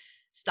like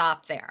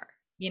stop there.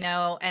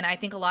 And I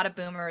think a lot of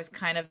boomers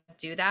kind of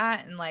do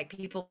that, and like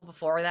people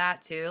before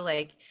that too,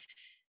 like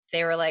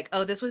they were like,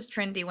 "Oh, this was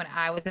trendy when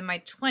I was in my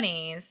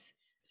 20s,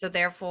 so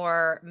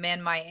therefore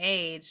men my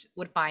age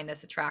would find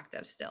this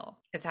attractive still."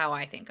 Is how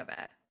I think of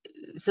it.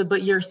 So,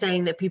 but you're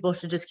saying that people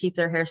should just keep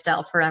their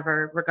hairstyle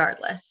forever,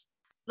 regardless.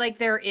 Like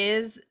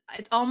it's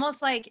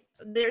almost like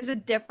there's a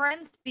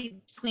difference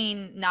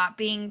between not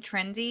being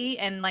trendy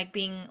and like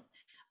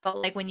but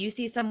like when you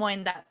see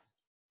someone that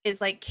is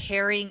like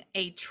carrying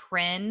a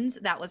trend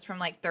that was from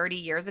like 30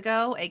 years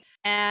ago,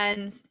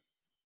 and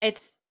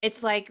it's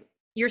like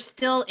you're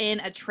still in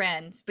a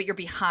trend but you're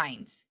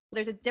behind.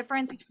 There's a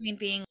difference between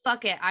being,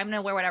 fuck it, I'm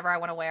gonna wear whatever I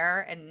want to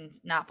wear and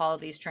not follow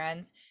these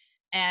trends.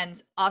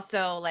 And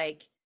also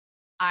like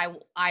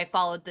I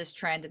followed this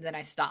trend and then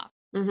I stopped.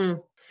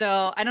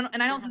 So I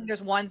don't think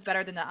there's one's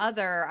better than the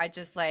other. I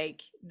just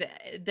like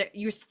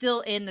you're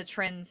still in the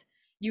trend.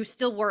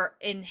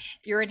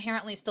 You're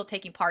inherently still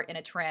taking part in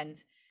a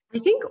trend. I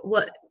think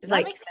does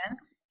that make sense?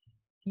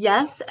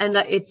 Yes, and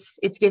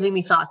it's giving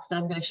me thoughts that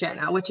I'm going to share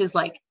now, which is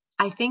like,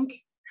 I think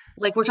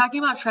like we're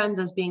talking about trends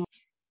as being,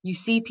 you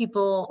see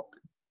people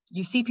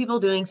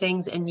doing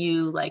things and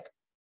you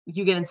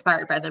get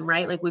inspired by them,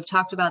 right? Like we've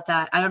talked about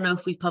that. I don't know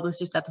if we've published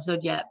this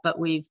episode yet, but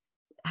we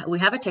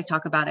have a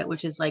TikTok about it,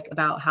 which is like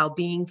about how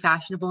being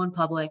fashionable in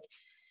public,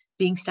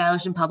 being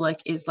stylish in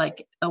public is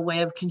like a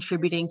way of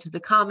contributing to the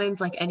commons.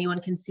 Like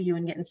anyone can see you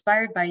and get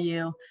inspired by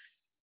you.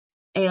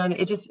 And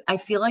I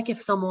feel like if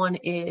someone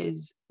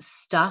is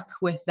stuck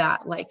with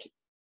that like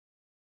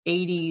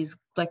 80s,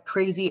 like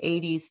crazy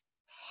 80s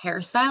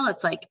hairstyle,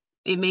 it's like,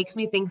 it makes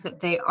me think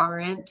that they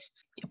aren't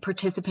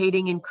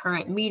participating in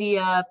current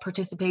media,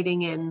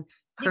 participating in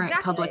current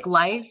public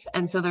life.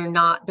 And so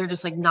they're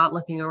just like not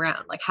looking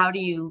around. Like, how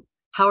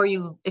are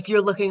you, if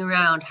you're looking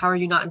around, how are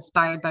you not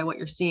inspired by what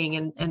you're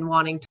seeing and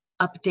wanting to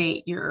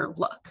update your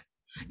look?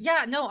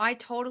 Yeah, no, I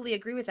totally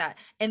agree with that.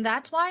 And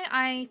that's why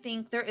I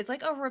think there is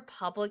like a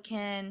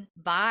Republican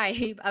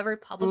vibe, a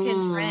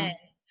Republican trend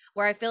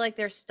where I feel like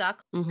they're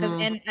stuck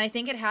and I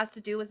think it has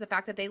to do with the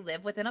fact that they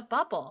live within a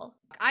bubble.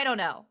 I don't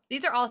know.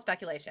 These are all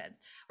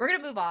speculations. We're going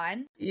to move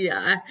on.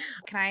 Yeah.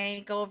 Can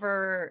I go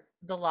over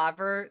the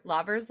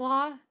Lauver's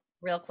Law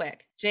real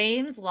quick?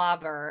 James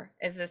Lauver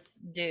is this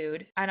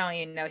dude. I don't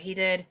even know.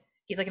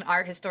 He's like an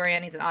art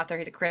historian. He's an author.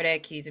 He's a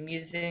critic. He's a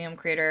museum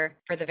creator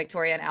for the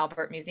Victoria and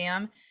Albert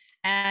Museum.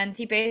 And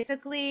he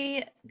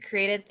basically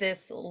created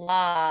this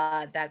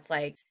law that's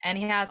like, and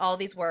he has all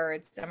these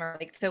words.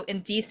 So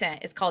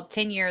indecent is called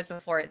 10 years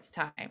before its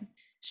time.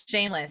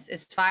 Shameless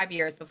is 5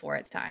 years before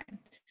its time.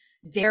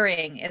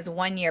 Daring is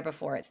 1 year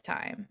before its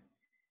time.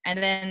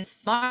 And then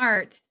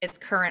smart is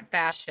current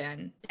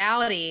fashion.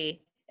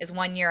 Dowdy is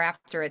 1 year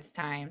after its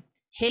time.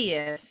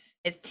 Hideous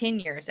is 10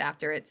 years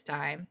after its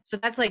time. So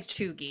that's like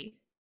chuggy.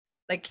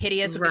 Like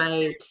hideous.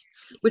 Right.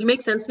 Which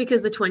makes sense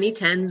because the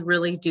 2010s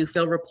really do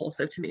feel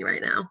repulsive to me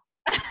right now.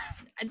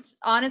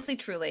 Honestly,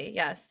 truly,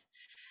 yes.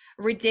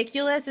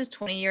 Ridiculous is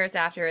 20 years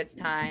after its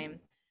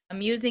time.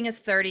 Amusing is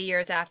 30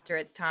 years after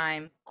its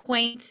time.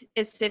 Quaint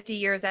is 50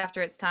 years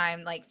after its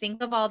time. Like,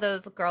 think of all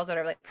those girls that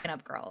are like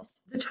pinup girls.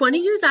 The 20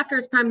 years after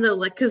its time, though,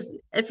 like, because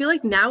I feel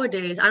like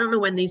nowadays, I don't know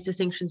when these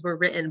distinctions were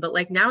written, but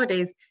like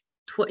nowadays,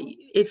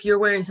 if you're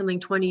wearing something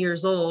 20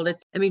 years old,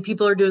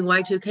 people are doing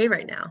Y2K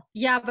right now.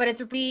 Yeah, but it's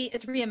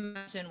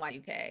reimagined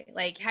Y2K.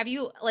 Like, have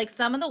you like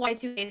some of the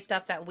Y2K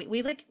stuff that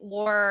we like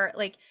wore,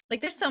 like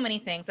there's so many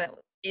things that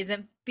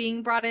isn't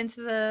being brought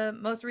into the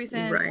most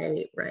recent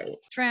right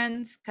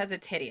trends because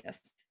it's hideous.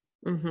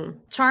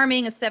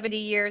 Charming is 70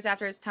 years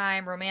after its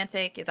time.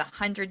 Romantic is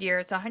 100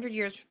 years. So 100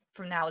 years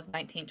from now is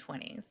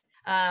 1920s.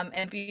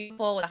 And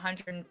beautiful was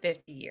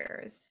 150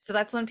 years. So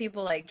that's when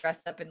people like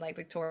dressed up in like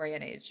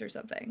Victorian age or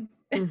something.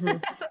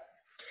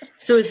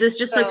 So is this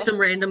just like some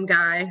random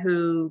guy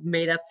who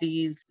made up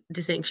these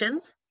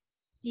distinctions?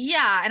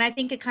 Yeah, and I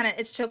think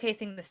it's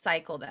showcasing the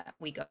cycle that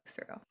we go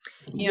through.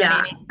 You know what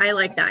I mean? I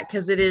like that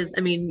because it is,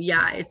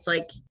 it's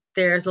like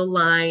there's a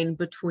line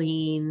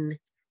between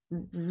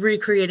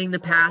recreating the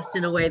past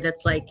in a way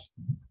that's like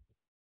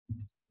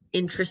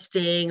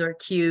interesting or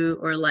cute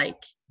or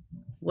like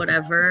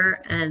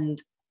whatever,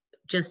 and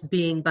just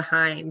being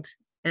behind.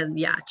 And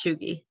yeah,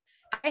 chuggy.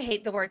 I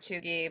hate the word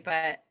chuggy,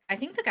 but I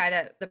think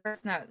the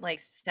person that like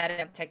said it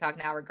on TikTok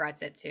now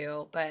regrets it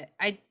too. But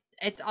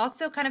it's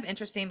also kind of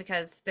interesting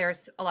because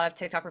there's a lot of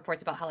TikTok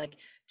reports about how like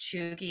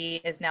chuggy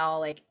is now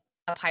like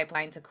a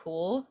pipeline to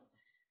cool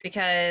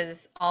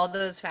because all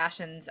those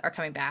fashions are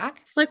coming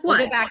back. Like what?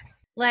 We'll get back,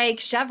 like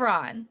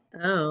Chevron.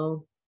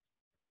 Oh.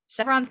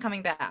 Chevron's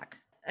coming back.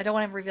 I don't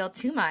want to reveal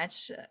too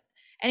much.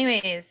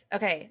 Anyways,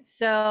 okay,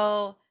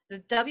 so the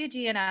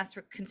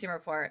WGNS Consumer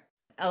Report,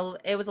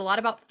 it was a lot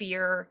about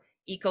fear,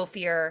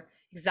 eco-fear,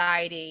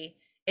 anxiety,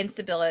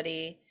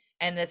 instability,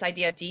 and this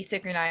idea of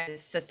desynchronized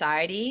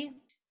society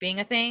being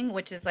a thing,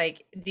 which is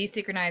like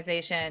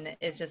desynchronization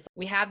is just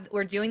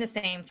we're doing the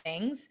same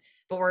things,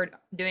 but we're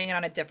doing it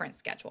on a different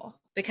schedule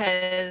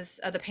because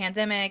of the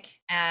pandemic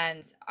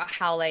and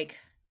how like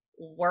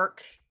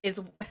works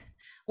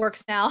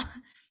now.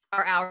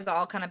 Our hours are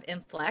all kind of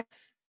in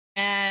flex,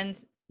 and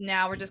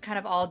now we're just kind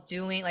of all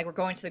doing like we're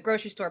going to the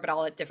grocery store, but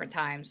all at different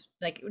times.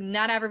 Like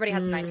not everybody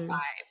has a 9 to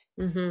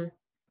 5.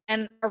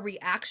 And a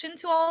reaction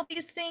to all of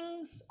these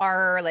things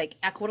are like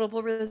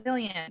equitable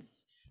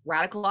resilience,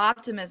 radical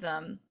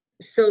optimism.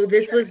 So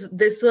this was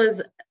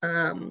the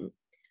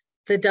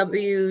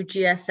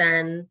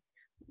WGSN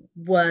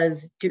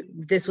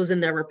this was in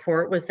their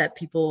report, was that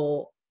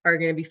people are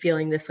going to be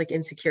feeling this like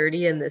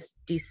insecurity and this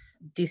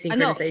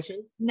desynchronization.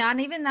 No, not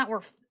even that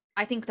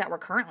I think that we're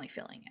currently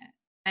feeling it,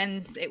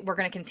 and we're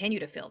going to continue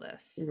to feel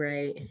this.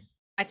 Right.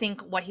 I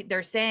think what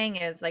they're saying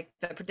is like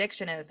the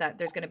prediction is that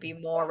there's going to be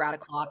more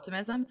radical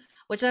optimism,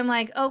 which I'm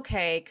like,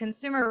 okay,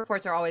 consumer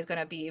reports are always going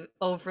to be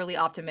overly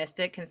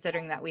optimistic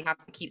considering that we have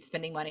to keep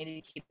spending money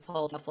to keep this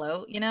whole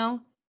afloat, you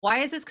know? Why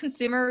is this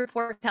consumer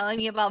report telling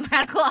me about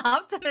radical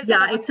optimism?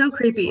 Yeah, it's so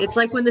creepy. It's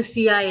like when the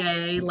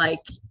CIA like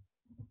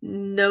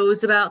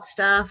knows about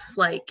stuff,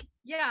 like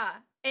Yeah,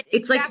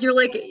 it's like you're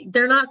like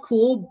they're not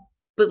cool,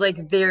 but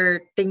like they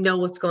know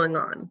what's going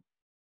on.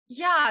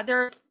 Yeah,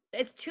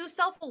 it's too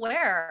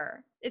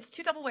self-aware. It's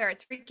too self-aware.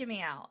 It's freaking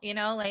me out, you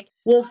know? Like,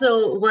 Well,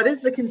 so what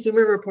is the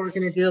Consumer Report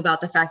going to do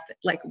about the fact that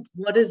like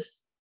what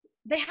is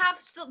they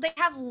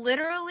have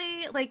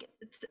literally like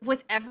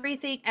with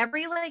everything,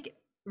 every like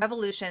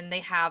revolution, they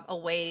have a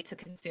way to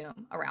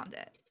consume around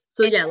it.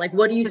 so It's yeah, like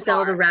what do you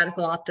sell to bizarre.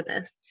 radical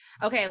optimists?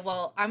 Okay,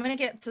 well, I'm gonna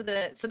get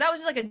to so that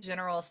was just like a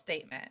general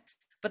statement,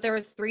 but there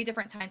was 3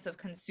 different types of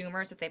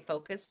consumers that they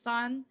focused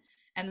on,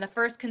 and the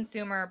first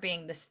consumer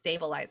being the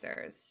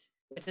stabilizers,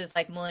 which is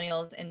like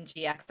millennials and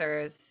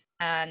GXers,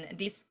 and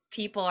these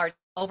people are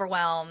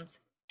overwhelmed,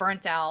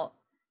 burnt out,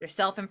 they're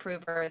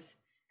self-improvers,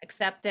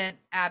 acceptant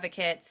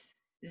advocates,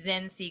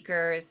 Zen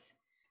seekers.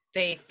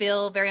 They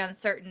feel very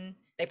uncertain.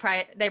 They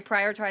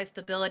prioritize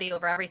stability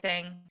over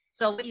everything.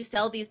 So what you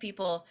sell these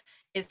people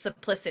is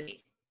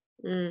simplicity.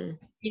 Mm.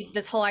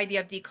 This whole idea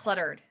of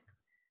decluttered.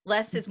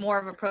 Less is more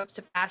of an approach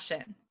to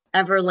fashion.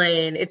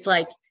 Everlane, it's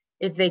like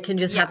if they can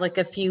just have like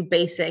a few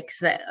basics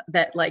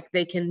that like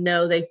they can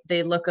know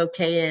they look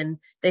okay in,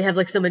 they have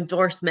like some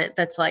endorsement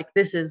that's like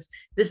this is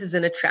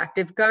an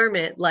attractive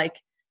garment, like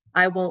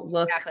I won't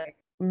look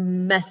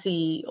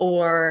messy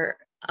or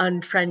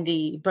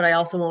untrendy, but I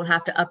also won't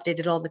have to update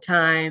it all the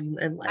time,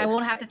 and like I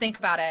won't have to think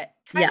about it.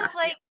 Kind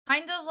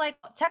of like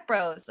tech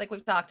bros, like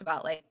we've talked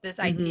about, like this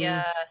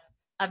idea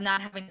of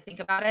not having to think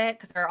about it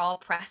because they're all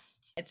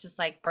pressed. It's just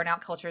like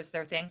burnout culture is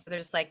their thing. So they're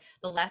just like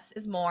the less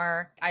is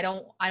more. I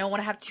don't want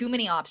to have too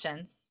many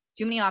options.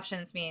 Too many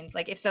options means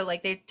like if so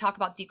like they talk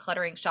about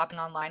decluttering shopping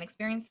online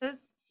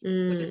experiences, which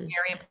is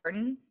very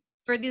important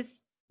for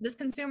this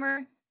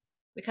consumer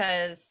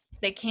because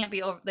they can't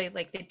be over they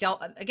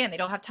don't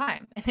have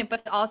time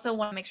but also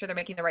want to make sure they're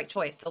making the right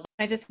choice. So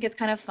I just think it's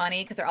kind of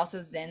funny because they're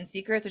also Zen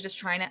seekers.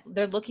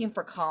 They're looking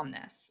for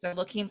calmness, they're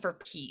looking for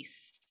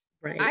peace.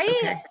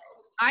 Right.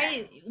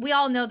 We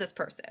all know this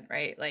person,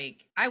 right?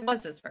 Like I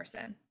was this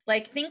person.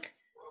 Like think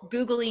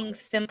Googling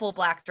simple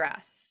black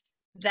dress.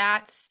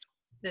 That's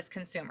this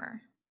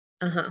consumer.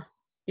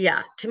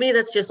 Yeah, to me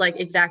that's just like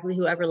exactly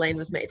who Everlane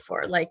was made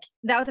for. Like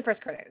that was the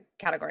first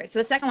category. So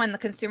the second one, the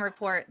Consumer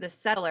Report, the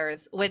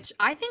settlers, which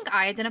I think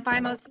I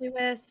identify mostly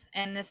with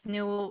in this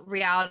new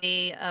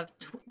reality of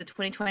the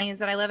 2020s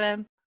that I live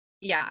in.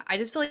 Yeah, I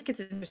just feel like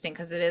it's interesting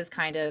because it is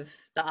kind of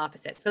the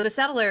opposite. So the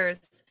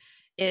settlers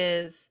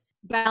is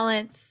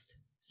balanced,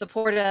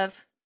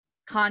 supportive,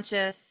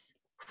 conscious,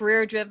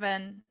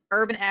 career-driven,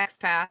 urban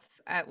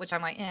expats, which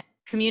I'm like,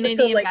 community.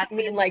 So like you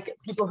mean like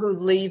people who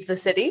leave the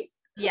city?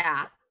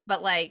 Yeah,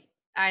 but like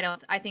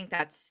I think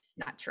that's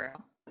not true.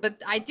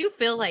 But I do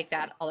feel like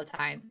that all the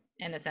time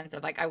in the sense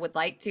of like I would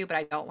like to, but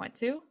I don't want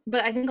to.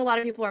 But I think a lot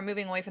of people are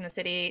moving away from the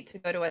city to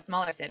go to a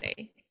smaller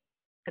city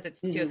because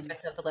it's too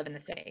expensive to live in the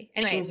city.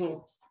 Anyways,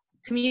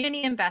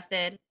 community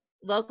invested,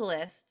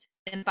 localist,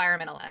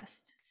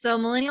 environmentalist. So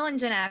Millennial and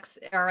Gen X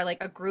are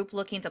like a group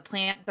looking to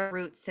plant their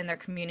roots in their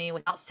community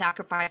without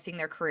sacrificing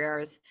their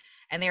careers,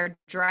 and they're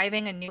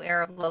driving a new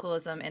era of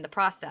localism in the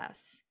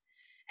process.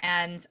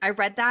 And I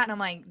read that and I'm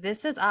like,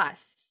 this is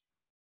us.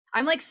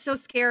 I'm like so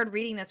scared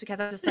reading this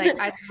because I'm just like,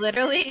 I've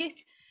literally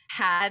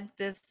had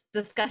this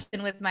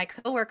discussion with my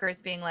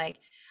coworkers being like,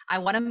 I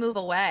want to move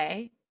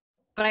away,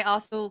 but I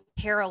also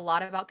care a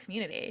lot about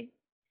community.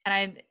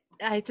 And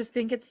I just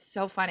think it's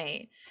so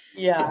funny.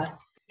 Yeah.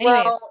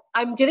 Anyways, well,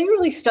 I'm getting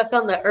really stuck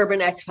on the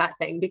urban expat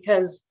thing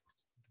because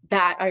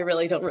that I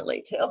really don't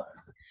relate to.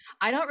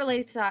 I don't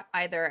relate to that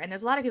either. And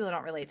there's a lot of people that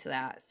don't relate to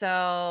that.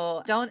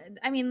 So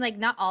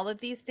not all of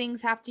these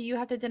things you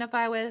have to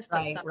identify with,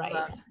 but some of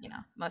them,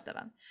 most of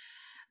them.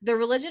 The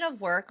religion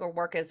of work or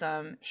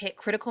workism hit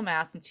critical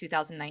mass in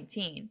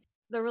 2019.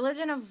 The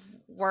religion of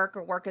work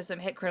or workism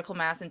hit critical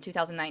mass in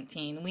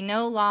 2019. We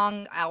know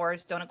long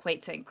hours don't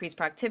equate to increased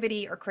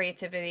productivity or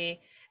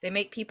creativity. They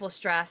make people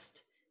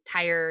stressed,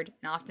 tired,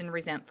 and often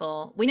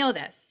resentful. We know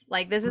this.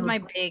 Like, this is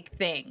my big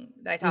thing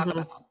that I talk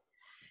about.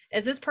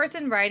 Is this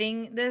person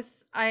writing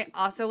this? I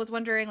also was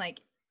wondering,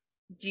 like,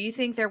 do you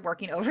think they're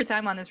working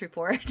overtime on this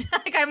report?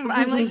 Like, I'm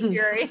like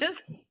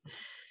curious.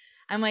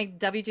 I'm like,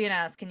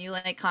 WGNS, can you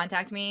like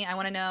contact me? I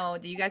want to know,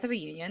 do you guys have a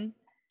union?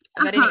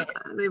 But anyway,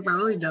 they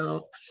probably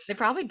don't. They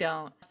probably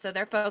don't. So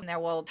they're folk there.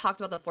 Well,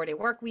 talked about the 4-day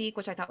work week,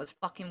 which I thought was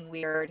fucking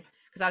weird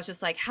because I was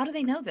just like, how do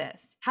they know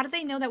this? How do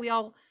they know that we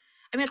all?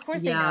 I mean, of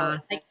course they know.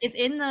 Like it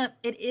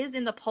is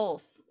in the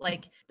pulse.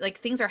 Like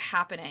things are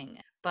happening.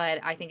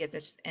 But I think it's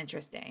just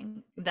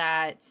interesting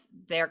that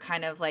they're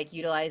kind of like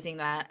utilizing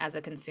that as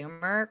a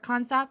consumer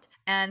concept.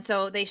 And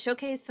so they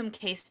showcase some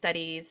case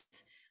studies.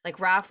 Like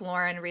Ralph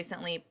Lauren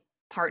recently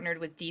partnered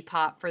with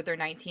Depop for their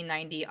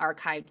 1990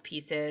 archived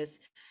pieces,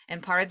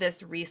 and part of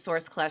this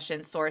resource collection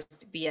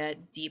sourced via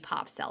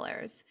Depop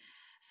sellers.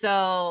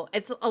 So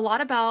it's a lot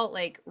about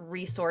like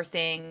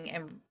resourcing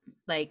and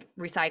like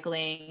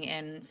recycling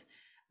and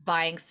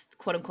buying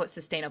quote unquote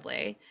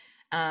sustainably.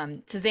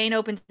 Sezane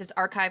opened its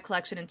archive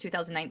collection in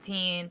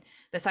 2019.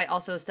 The site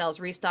also sells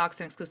restocks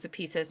and exclusive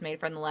pieces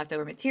made from the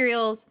leftover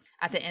materials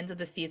at the end of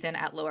the season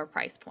at lower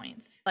price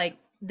points. Like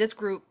this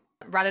group,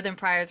 rather than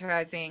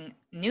prioritizing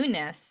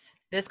newness,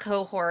 this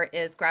cohort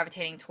is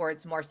gravitating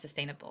towards more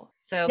sustainable.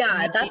 So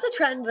yeah, that's a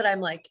trend that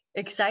I'm like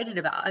excited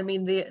about. I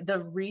mean,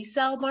 the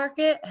resale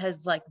market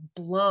has like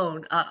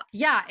blown up.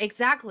 Yeah,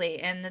 exactly.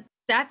 And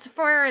that's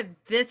for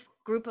this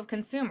group of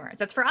consumers.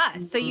 That's for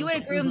us. So you would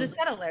agree with the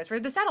settlers, for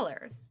the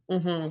settlers.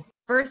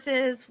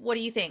 Versus, what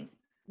do you think?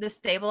 The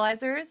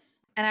stabilizers?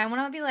 And I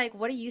want to be like,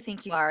 what do you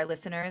think you are,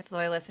 listeners,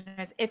 loyal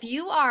listeners? If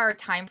you are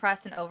time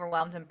pressed and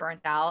overwhelmed and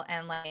burnt out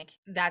and like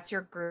that's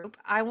your group,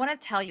 I want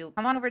to tell you,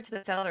 come on over to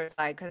the settler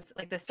side, because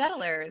like the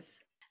settlers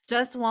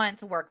just want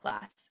to work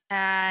less.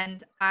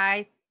 And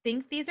I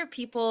think these are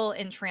people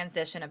in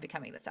transition of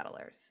becoming the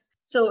settlers.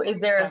 So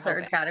is there a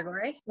third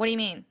category? What do you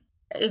mean?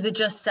 Is it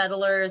just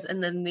settlers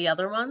and then the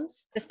other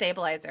ones? The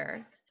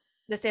stabilizers.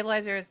 The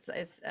stabilizers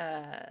is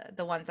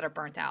the ones that are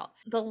burnt out.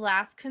 The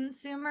last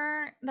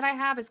consumer that I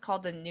have is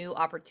called the new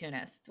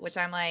opportunist, which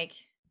I'm like,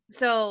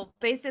 so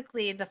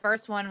basically the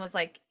first one was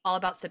like all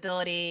about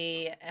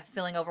stability,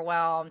 feeling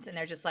overwhelmed, and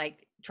they're just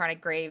like trying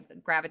to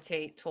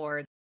gravitate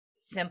toward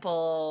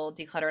simple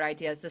decluttered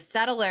ideas. The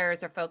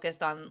settlers are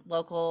focused on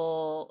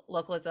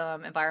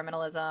localism,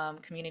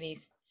 environmentalism, community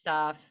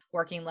stuff,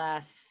 working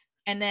less.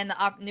 And then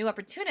the new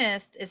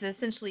opportunist is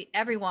essentially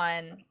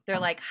everyone.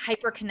 They're like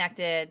hyper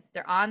connected.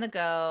 They're on the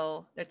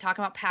go. They're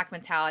talking about pack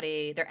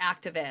mentality. They're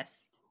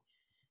activists.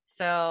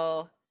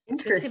 So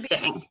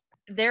interesting.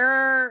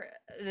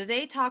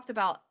 They talked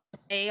about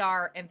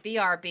AR and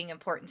VR being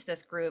important to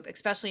this group,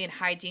 especially in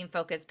hygiene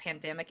focused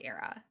pandemic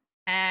era.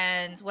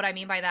 And what I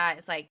mean by that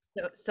is like,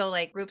 so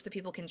like groups of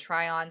people can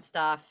try on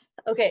stuff.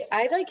 Okay.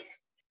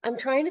 I'm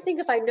trying to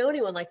think if I know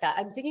anyone like that.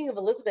 I'm thinking of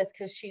Elizabeth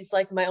because she's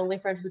like my only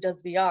friend who does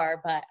VR,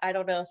 but I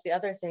don't know if the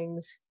other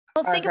things.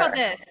 Well, think about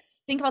this.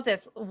 Think about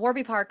this.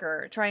 Warby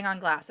Parker trying on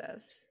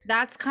glasses.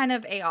 That's kind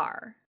of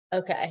AR.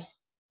 Okay.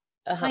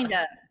 Kind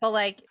of, but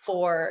like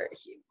for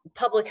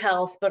public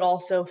health, but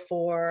also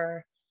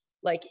for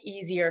like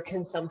easier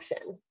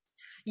consumption.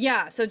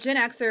 Yeah. So Gen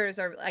Xers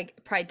are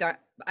like probably,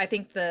 I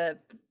think, the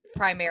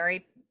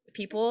primary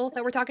people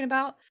that we're talking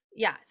about.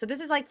 Yeah. So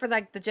this is like for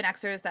like the Gen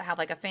Xers that have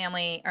like a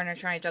family and are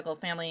trying to juggle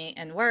family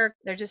and work.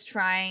 They're just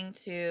trying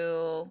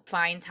to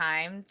find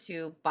time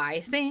to buy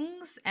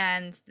things,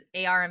 and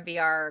AR and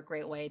VR are a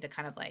great way to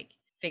kind of like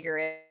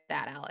figure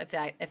that out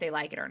if they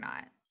like it or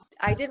not.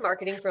 I did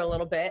marketing for a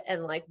little bit,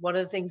 and like one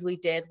of the things we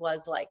did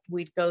was like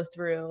we'd go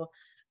through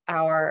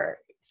our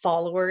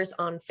followers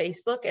on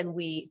Facebook, and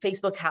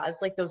Facebook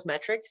has like those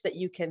metrics that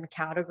you can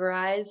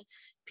categorize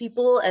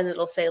people, and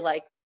it'll say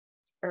like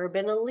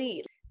urban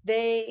elite,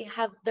 they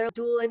have their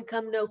dual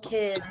income, no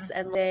kids,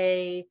 and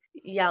they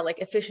like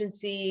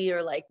efficiency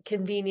or like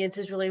convenience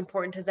is really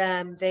important to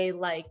them. They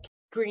like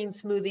green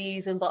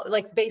smoothies and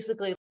like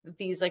basically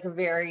these like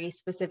very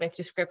specific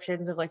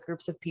descriptions of like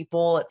groups of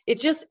people.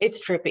 It's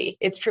trippy.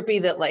 It's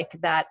trippy that like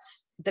that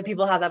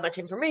people have that much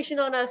information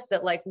on us,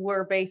 that like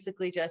we're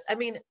basically just, I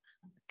mean,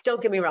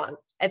 don't get me wrong.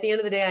 At the end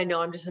of the day, I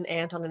know I'm just an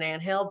ant on an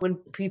anthill. When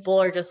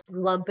people are just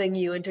lumping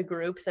you into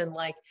groups and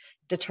like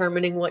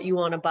determining what you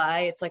want to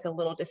buy, it's like a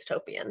little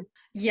dystopian.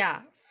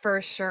 Yeah,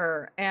 for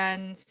sure.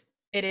 And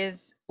it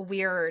is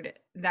weird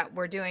that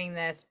we're doing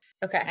this.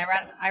 Okay.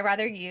 I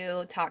rather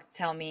you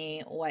tell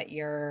me what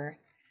your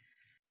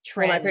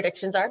trend. What my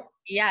predictions are?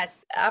 Yes.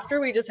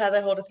 After we just had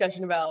that whole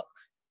discussion about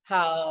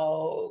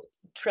how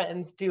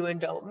trends do and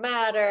don't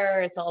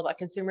matter, it's all about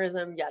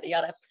consumerism, yada,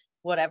 yada,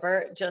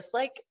 whatever. Just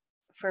like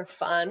for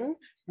fun,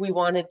 we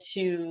wanted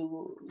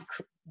to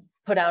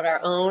put out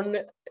our own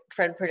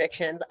trend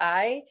predictions.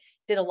 I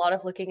did a lot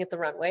of looking at the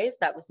runways.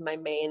 That was my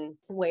main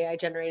way I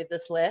generated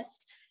this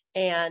list.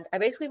 And I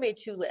basically made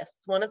two lists.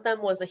 One of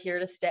them was a here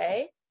to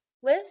stay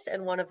list,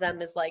 and one of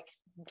them is like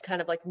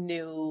kind of like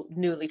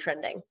newly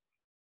trending.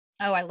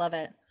 Oh, I love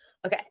it.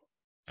 Okay.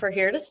 For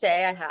here to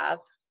stay, I have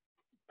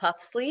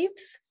puff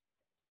sleeves,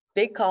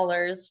 big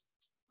collars,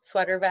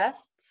 sweater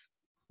vests,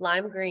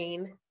 lime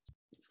green,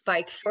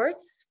 bike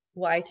shorts,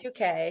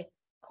 Y2K,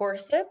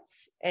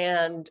 corsets,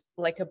 and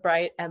like a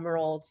bright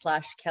emerald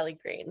 / Kelly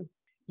green.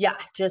 Yeah,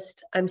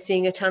 just I'm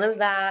seeing a ton of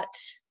that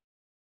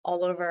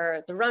all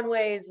over the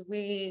runways.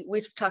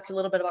 We've talked a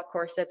little bit about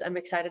corsets. I'm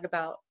excited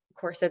about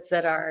corsets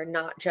that are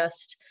not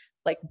just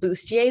like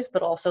bustiers,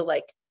 but also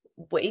like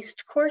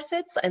waist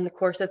corsets, and the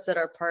corsets that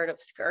are part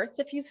of skirts,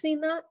 if you've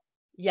seen that.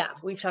 Yeah,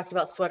 we've talked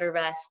about sweater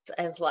vests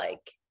as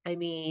like, I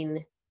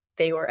mean,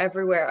 they were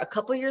everywhere. A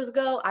couple years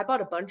ago, I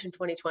bought a bunch in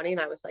 2020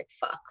 and I was like,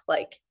 fuck,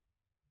 like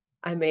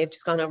I may have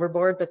just gone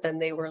overboard, but then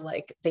they were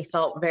like, they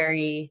felt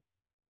very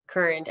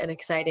current and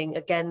exciting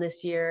again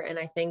this year. And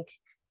I think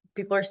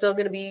people are still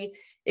going to be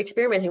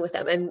experimenting with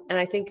them. And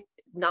I think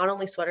not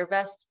only sweater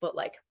vests, but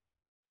like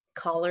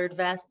collared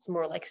vests,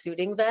 more like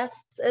suiting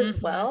vests as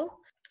well,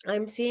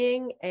 I'm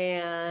seeing.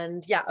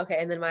 And yeah, okay.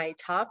 And then my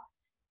top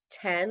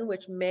 10,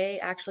 which may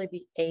actually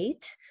be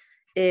 8,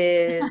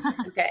 is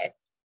okay.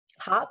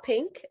 Hot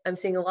pink. I'm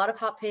seeing a lot of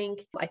hot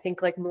pink. I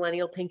think like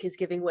millennial pink is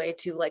giving way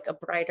to like a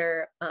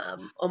brighter,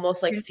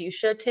 almost like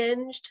fuchsia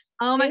tinged.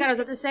 Oh my God, I was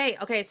pink. about to say,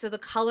 okay, so the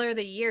color of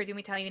the year, do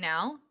we tell you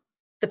now?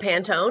 The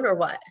Pantone or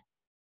what?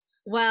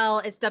 Well,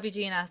 it's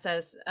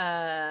WGNS's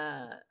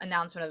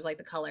announcement of like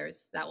the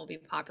colors that will be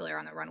popular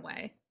on the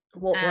runway.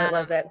 What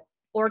was it?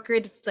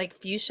 Orchid, like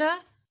fuchsia.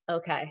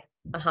 Okay.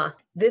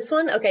 This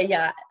one, okay,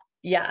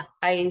 yeah.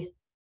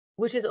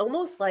 Which is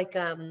almost like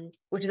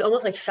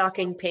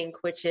shocking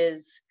pink, which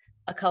is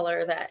a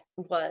color that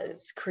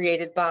was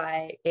created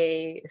by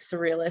a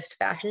surrealist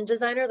fashion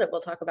designer that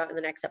we'll talk about in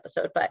the next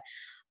episode. But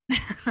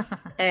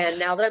and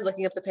now that I'm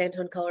looking up the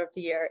Pantone color of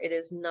the year, it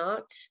is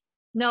not.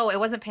 No, it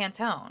wasn't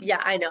Pantone. Yeah,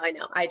 I know.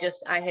 I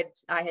had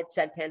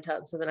said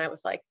Pantone, so then I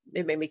was like,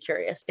 it made me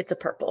curious. It's a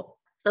purple.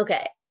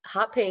 Okay,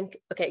 hot pink.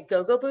 Okay,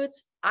 go-go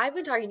boots. I've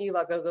been talking to you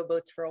about go-go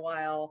boots for a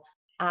while.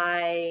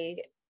 Are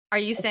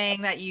you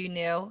saying that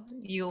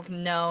you've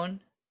known?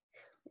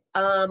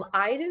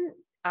 I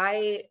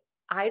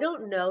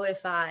don't know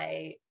if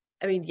I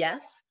mean,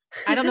 yes.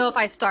 I don't know if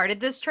I started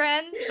this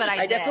trend, but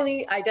I did.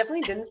 I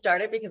definitely didn't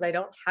start it because I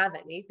don't have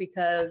any,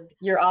 because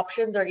your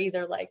options are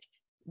either like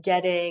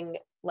getting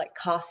like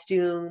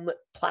costume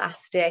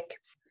plastic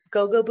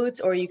go-go boots,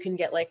 or you can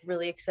get like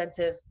really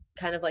expensive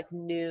kind of like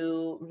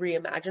new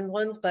reimagined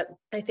ones. But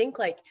I think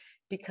like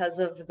because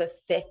of the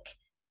thick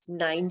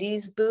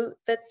 90s boot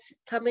that's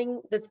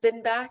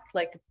been back,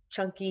 like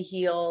chunky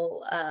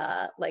heel,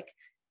 like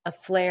a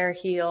flare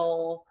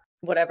heel,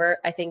 whatever,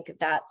 I think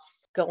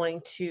that's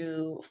going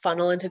to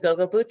funnel into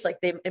go-go boots. Like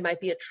it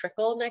might be a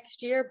trickle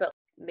next year, but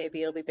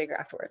maybe it'll be bigger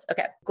afterwards.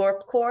 Okay,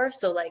 Gorp Core,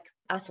 so like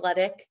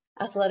athletic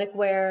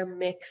wear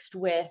mixed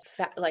with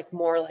like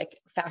more like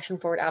fashion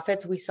forward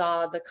outfits. We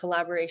saw the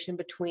collaboration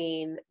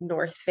between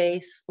North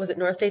Face. Was it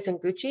North Face and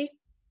Gucci?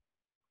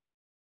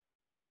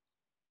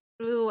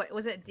 Ooh,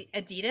 was it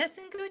Adidas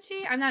and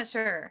Gucci? I'm not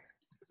sure.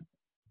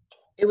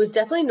 It was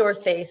definitely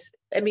North Face.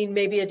 I mean,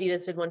 maybe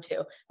Adidas did one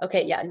too.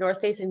 Okay, yeah,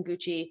 North Face and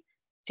Gucci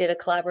did a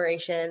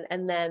collaboration.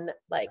 And then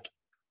like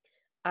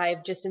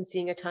I've just been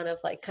seeing a ton of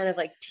like kind of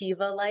like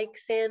Teva like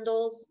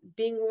sandals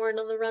being worn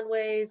on the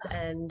runways,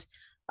 and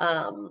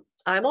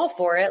I'm all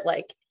for it.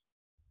 Like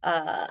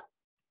a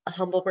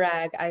humble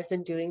brag, I've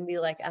been doing the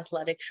like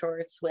athletic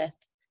shorts with,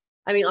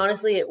 I mean,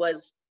 honestly, it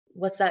was,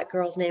 what's that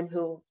girl's name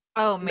who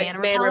Man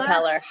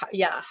Repeller.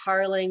 Yeah,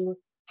 Harling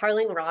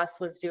Ross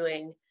was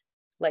doing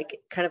like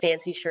kind of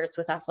fancy shirts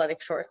with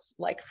athletic shorts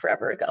like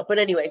forever ago. But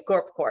anyway,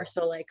 Gorp Core,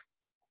 so like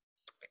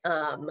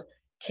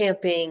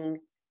camping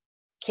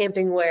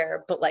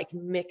wear, but like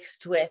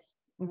mixed with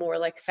more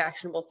like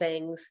fashionable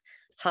things.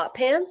 Hot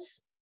pants,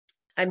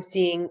 I'm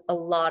seeing a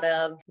lot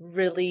of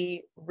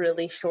really,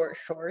 really short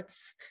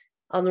shorts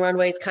on the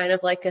runways, kind of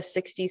like a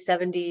 60s,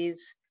 70s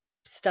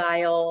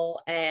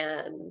style.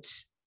 And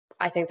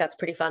I think that's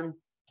pretty fun.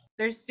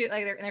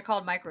 They're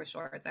called micro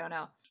shorts. I don't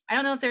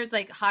know if there's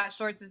like hot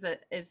shorts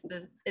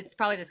it's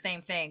probably the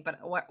same thing, but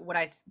what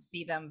I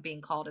see them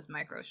being called is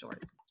micro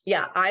shorts.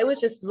 Yeah, I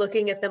was just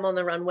looking at them on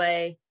the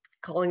runway,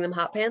 calling them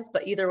hot pants,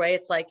 but either way,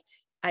 it's like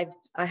I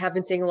have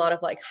been seeing a lot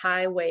of like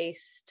high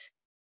waist,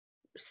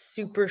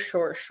 super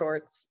short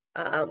shorts,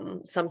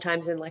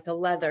 sometimes in like a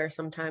leather,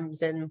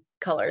 sometimes in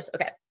colors.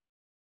 Okay,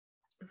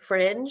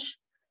 fringe,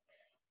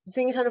 I'm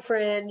seeing a ton of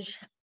fringe,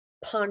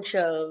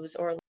 ponchos,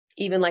 or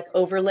even like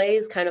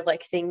overlays, kind of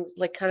like things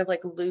like kind of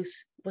like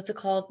loose, what's it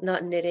called,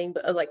 not knitting,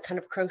 but like kind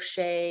of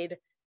crocheted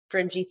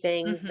fringy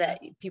things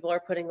that people are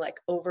putting like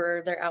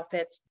over their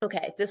outfits.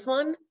 Okay, this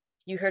one,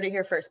 you heard it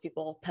here first,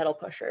 people. Pedal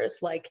pushers,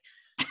 like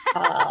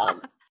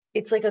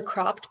it's like a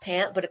cropped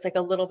pant, but it's like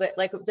a little bit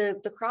like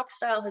the cropped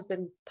style has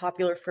been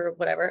popular for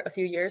whatever, a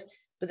few years,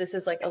 but this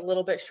is like a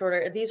little bit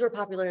shorter. These were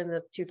popular in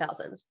the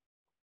 2000s.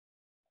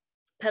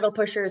 Pedal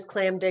pushers,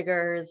 clam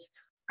diggers.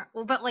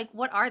 Well, but like,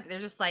 what are they? They're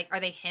just like, are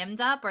they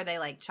hemmed up or are they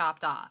like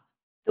chopped off?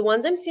 The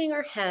ones I'm seeing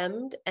are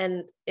hemmed,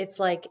 and it's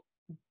like,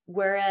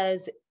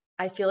 whereas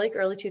I feel like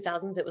early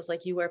 2000s, it was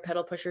like you wear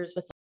pedal pushers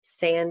with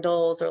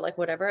sandals or like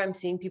whatever. I'm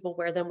seeing people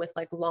wear them with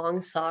like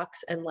long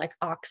socks and like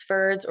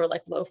Oxfords or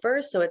like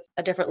loafers. So it's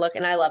a different look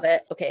and I love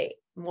it. Okay,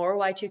 more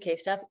Y2K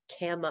stuff.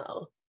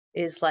 Camo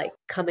is like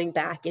coming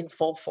back in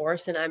full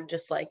force, and I'm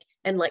just like,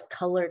 and like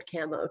colored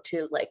camo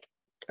too, like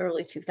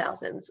early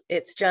 2000s.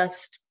 It's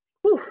just,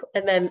 whew.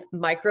 And then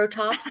micro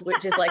tops,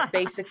 which is like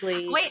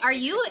basically. Wait, are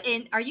you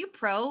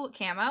pro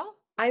camo?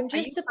 I'm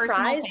just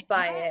surprised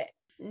by it.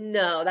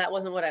 No, that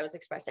wasn't what I was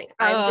expressing.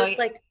 I'm just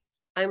like,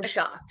 I'm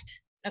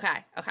shocked.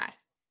 Okay.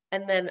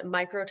 And then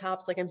micro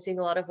tops, like I'm seeing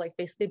a lot of like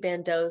basically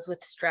bandeaus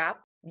with strap.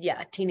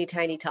 Yeah, teeny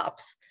tiny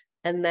tops.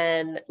 And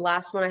then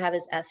last one I have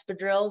is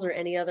espadrilles, or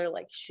any other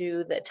like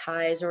shoe that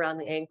ties around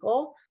the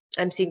ankle.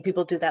 I'm seeing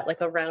people do that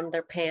like around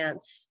their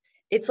pants.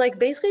 It's like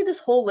basically this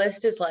whole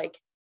list is like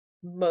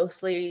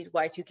mostly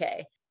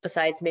Y2K.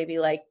 besides maybe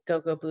like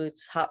go-go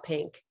boots, hot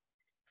pink,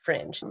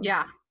 fringe.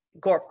 Yeah.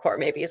 Gorpcore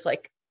maybe is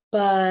like,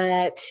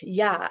 but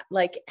yeah,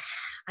 like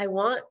I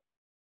want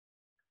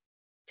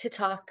to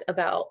talk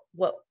about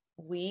what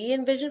we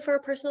envision for our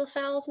personal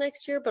styles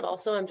next year, but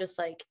also I'm just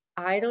like,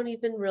 I don't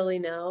even really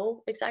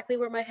know exactly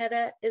where my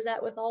head is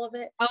at with all of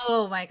it.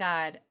 Oh my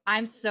God.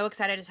 I'm so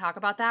excited to talk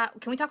about that.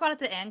 Can we talk about it at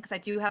the end? Because I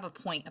do have a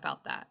point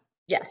about that.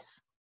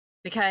 Yes.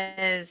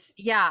 Because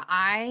yeah,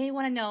 I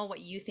want to know what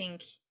you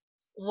think,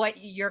 what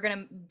you're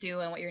gonna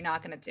do and what you're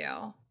not gonna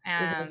do,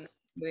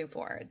 moving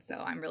forward. So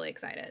I'm really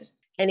excited.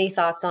 Any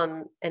thoughts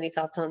on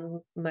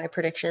my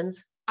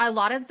predictions? A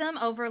lot of them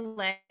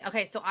overlay.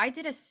 Okay, so I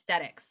did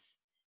aesthetics,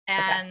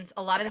 and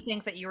a lot of the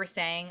things that you were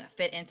saying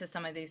fit into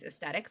some of these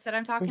aesthetics that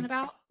I'm talking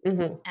about.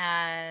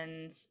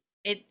 And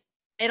it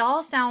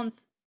all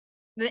sounds,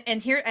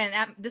 and here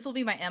and this will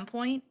be my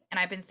endpoint, and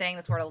I've been saying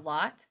this word a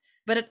lot,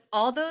 but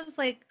all those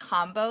like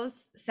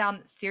combos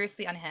sound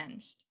seriously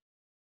unhinged.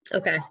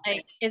 Okay.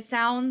 Like it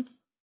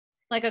sounds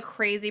like a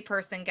crazy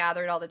person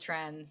gathered all the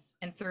trends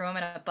and threw them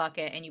in a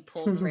bucket and you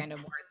pulled random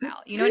words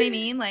out. You know what I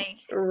mean? Like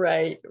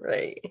Right.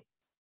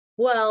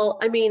 Well,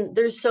 I mean,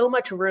 there's so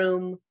much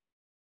room.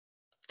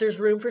 There's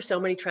room for so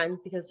many trends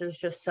because there's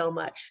just so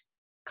much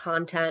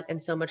content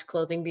and so much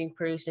clothing being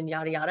produced and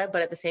yada yada.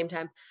 But at the same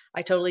time,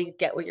 I totally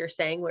get what you're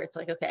saying, where it's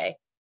like, okay,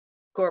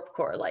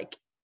 Gorpcore, like,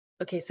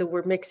 okay, so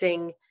we're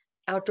mixing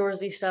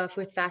outdoorsy stuff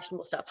with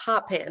fashionable stuff,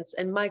 hot pants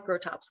and micro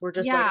tops. We're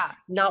just like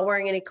not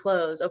wearing any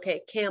clothes.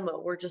 Okay,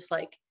 camo. We're just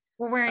like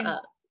we're wearing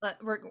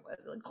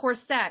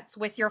corsets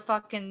with your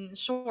fucking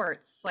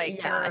shorts,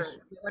 like your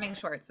running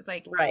shorts. It's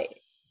like, right.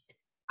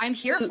 I'm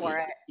here for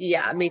it.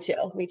 Yeah, me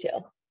too.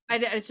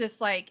 It's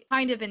just like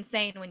kind of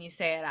insane when you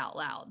say it out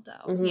loud,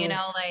 though. You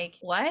know, like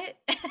what?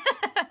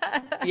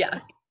 Yeah.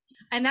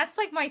 And that's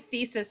like my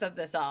thesis of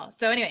this all.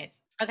 So,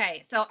 anyways,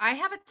 okay. So I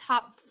have a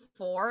top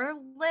 4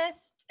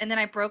 list, and then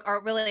I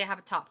have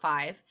a top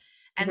 5,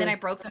 and then I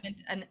broke them into,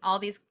 and all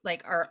these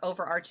like are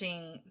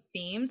overarching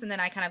themes, and then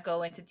I kind of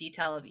go into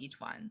detail of each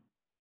one.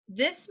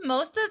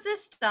 Most of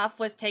this stuff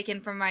was taken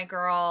from my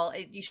girl.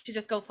 You should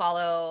just go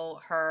follow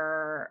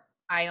her.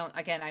 I don't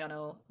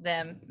know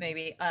them,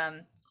 maybe.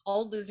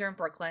 Old Loser in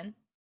Brooklyn.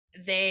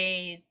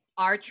 They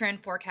are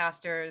trend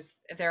forecasters.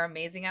 They're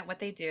amazing at what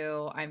they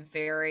do. I'm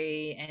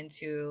very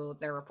into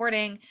their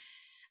reporting.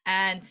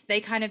 And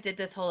they kind of did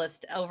this whole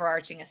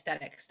overarching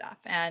aesthetic stuff.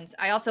 And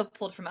I also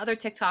pulled from other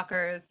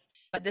TikTokers,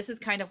 but this is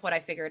kind of what I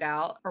figured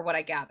out or what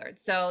I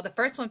gathered. So the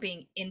first one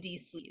being indie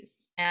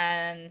sleaze.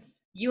 And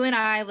you and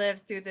I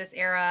lived through this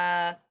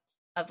era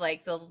of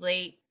like the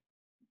late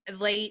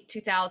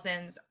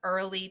 2000s,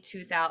 early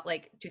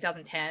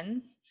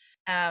 2010s.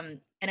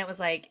 And it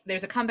was like,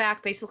 there's a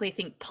comeback, basically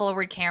think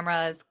Polaroid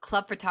cameras,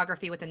 club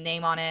photography with a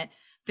name on it,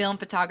 film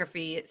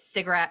photography,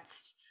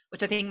 cigarettes,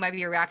 which I think might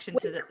be a reaction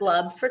to the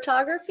club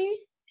photography.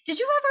 Did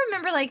you ever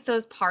remember like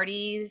those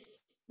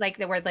parties, like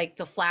where like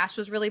the flash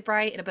was really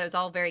bright, but it was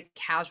all very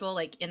casual,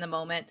 like in the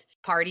moment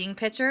partying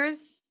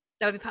pictures?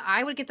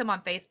 I would get them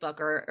on Facebook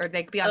or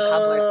they'd be on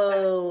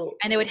Tumblr,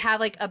 and they would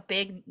have like a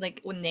big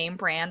like name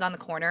brand on the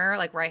corner,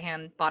 like right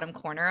hand bottom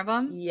corner of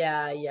them.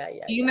 Yeah.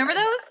 Do you remember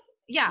those?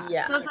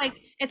 Yeah. So it's like,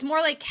 it's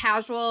more like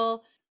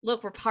casual,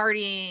 look, we're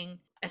partying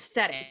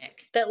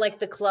aesthetic. That like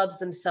the clubs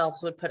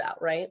themselves would put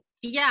out, right?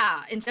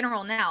 Yeah. In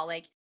general now,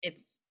 like and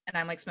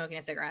I'm like smoking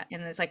a cigarette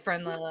and it's like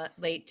from the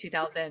late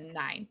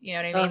 2009. You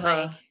know what I mean?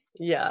 Like,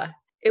 yeah.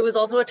 It was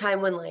also a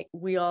time when like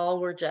we all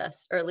were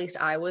just, or at least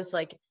I was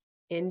like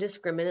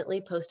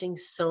indiscriminately posting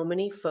so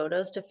many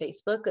photos to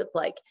Facebook of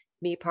like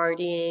me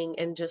partying,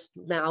 and just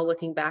now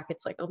looking back,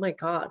 it's like, oh my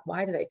God,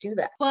 why did I do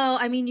that? Well,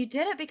 I mean, you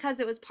did it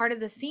because it was part of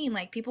the scene.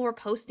 Like people were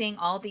posting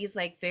all these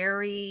like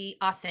very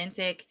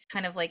authentic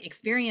kind of like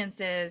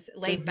experiences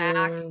laid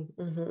back.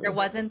 There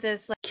wasn't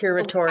this like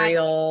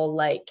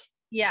curatorial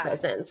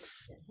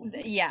presence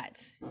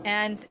yet.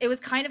 And it was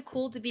kind of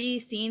cool to be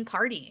seen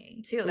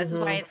partying too. This is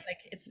why it's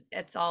like,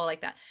 it's all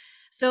like that.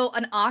 So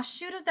an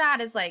offshoot of that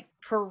is like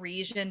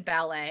Parisian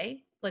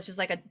ballet, which is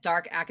like a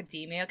dark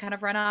academia kind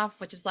of runoff,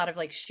 which is a lot of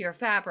like sheer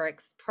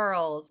fabrics,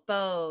 pearls,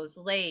 bows,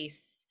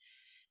 lace,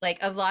 like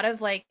a lot of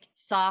like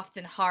soft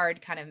and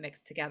hard kind of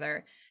mixed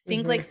together.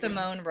 Think like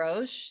Simone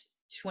Roche,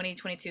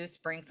 2022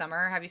 spring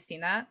summer. Have you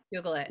seen that?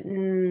 Google it.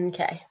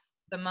 Okay.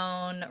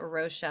 Simone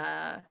Roche,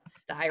 the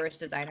Irish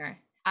designer.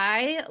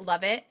 I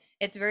love it.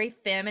 It's very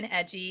femme and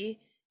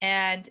edgy.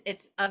 And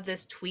it's of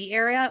this twee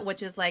era,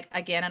 which is like,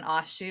 again, an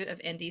offshoot of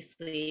indie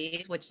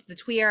sleaze, which the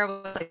twee era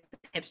was like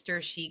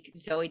hipster chic,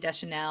 Zoe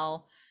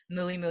Deschanel,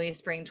 Muy Muy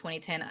Spring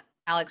 2010,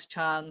 Alex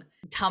Chung,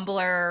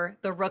 Tumblr,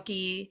 The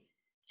Rookie,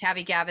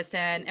 Tabby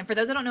Gavison. And for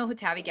those who don't know who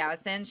Tabby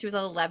Gavison, she was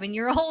an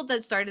 11-year-old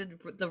that started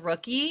The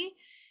Rookie,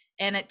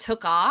 and it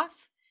took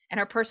off. And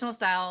her personal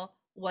style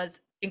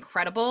was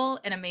incredible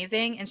and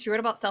amazing. And she wrote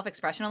about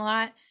self-expression a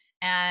lot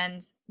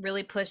and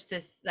really pushed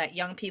that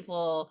young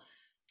people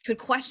could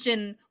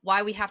question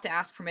why we have to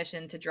ask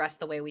permission to dress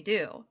the way we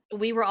do.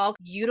 We were all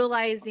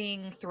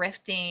utilizing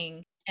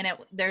thrifting, and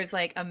there's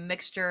like a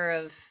mixture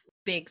of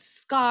big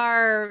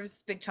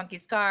scarves, big chunky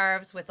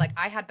scarves with like,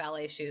 I had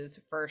ballet shoes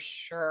for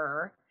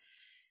sure.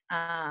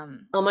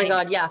 Oh my God.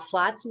 Thanks. Yeah.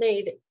 Flats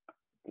made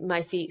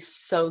my feet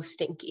so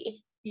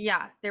stinky.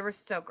 Yeah, they were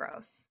so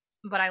gross,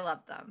 but I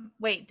loved them.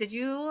 Wait, did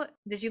you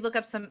look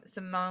up some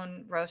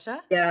Simone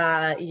Rocha?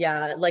 Yeah.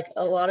 Yeah. Like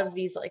a lot of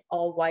these like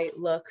all white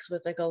looks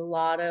with like a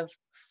lot of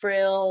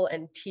frill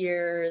and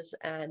tears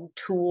and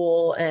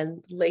tulle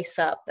and lace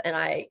up. And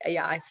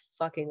I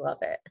fucking love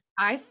it.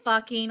 I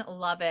fucking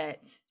love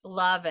it.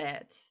 Love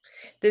it.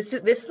 This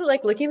is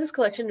like looking at this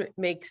collection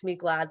makes me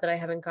glad that I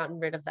haven't gotten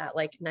rid of that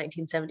like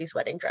 1970s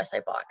wedding dress I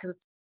bought because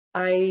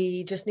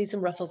I just need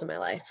some ruffles in my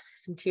life,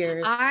 some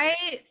tears,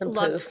 I some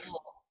love poof.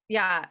 Tool.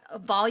 Yeah,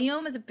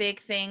 volume is a big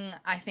thing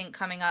I think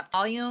coming up.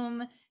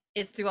 Volume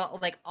is through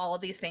like all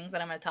of these things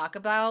that I'm going to talk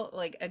about,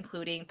 like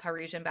including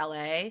Parisian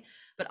Ballet,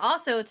 but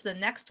also it's the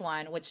next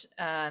one, which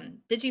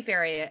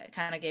DigiFairy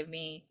kind of gave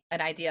me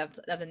an idea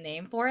of the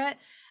name for it,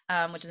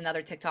 which is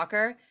another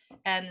TikToker,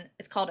 and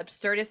it's called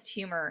Absurdist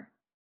Humor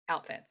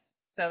Outfits.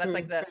 So that's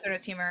like the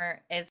absurdist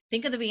humor is,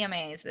 think of the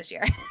VMAs this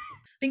year.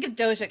 Think of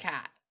Doja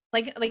Cat.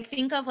 Like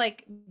think of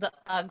like the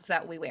Uggs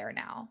that we wear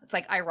now. It's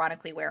like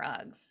ironically wear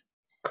Uggs.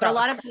 But a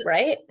lot of Crocs,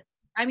 right?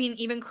 I mean,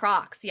 even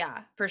Crocs,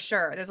 yeah, for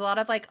sure. There's a lot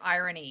of like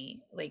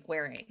irony like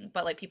wearing,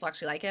 but like people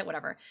actually like it,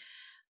 whatever.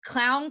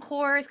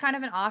 Clowncore is kind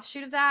of an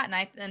offshoot of that,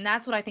 and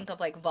that's what I think of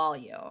like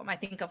volume. I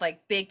think of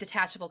like big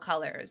detachable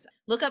colors.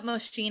 Look up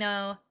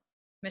Moschino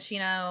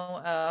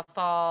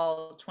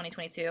fall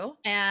 2022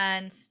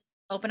 and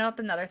open up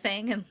another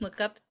thing and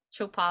look up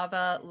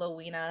Chopava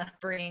Lowena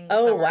spring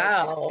Oh, summer 2022.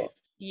 wow.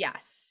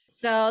 Yes.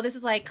 So this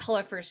is like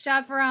colorful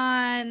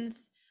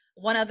chevrons.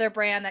 One other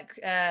brand that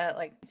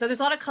so there's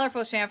a lot of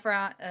colorful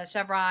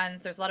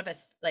chevrons. There's a lot of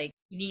like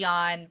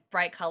neon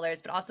bright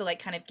colors, but also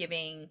like kind of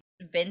giving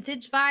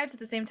vintage vibes at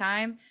the same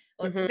time.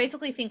 Mhm.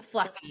 Basically think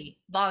fluffy,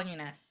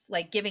 voluminous,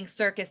 like giving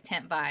circus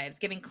tent vibes,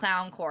 giving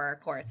clowncore,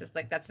 of course. It's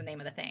like that's the name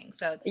of the thing.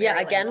 So it's Yeah,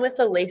 very, again like, with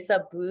the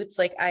lace-up boots,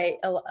 like I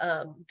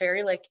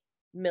very like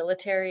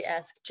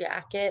military-esque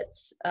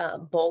jackets,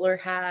 bowler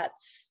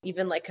hats,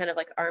 even like kind of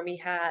like army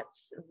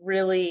hats,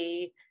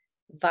 really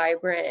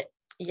vibrant.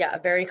 Yeah,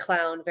 very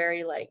clown,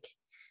 very like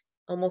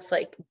almost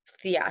like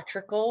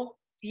theatrical.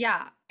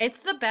 yeah, it's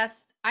the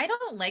best. I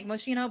don't like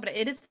Moschino, but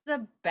it is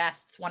the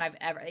best one I've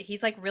ever.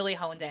 He's like really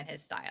honed in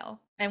his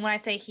style. And when I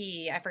say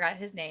he, I forgot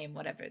his name,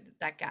 whatever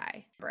that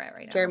guy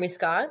right now. Jeremy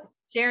Scott.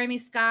 Jeremy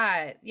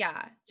Scott.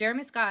 Yeah.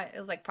 Jeremy Scott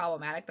is like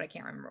problematic, but I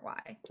can't remember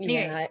why.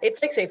 Anyways, Yeah,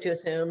 it's like safe to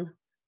assume.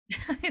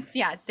 it's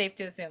safe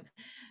to assume.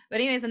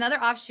 But anyways,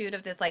 another offshoot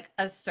of this like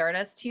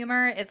absurdist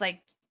humor is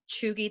like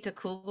Chuggy to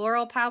Cool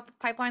Girl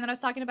pipeline that I was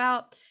talking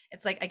about.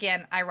 It's like,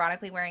 again,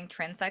 ironically wearing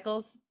trend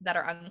cycles that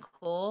are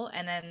uncool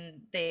and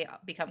then they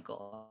become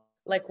cool.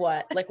 Like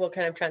what? Like what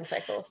kind of trend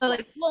cycles? So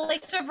like, well,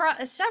 like Chevron,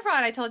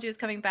 I told you is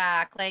coming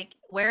back. Like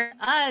wearing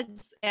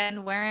Uggs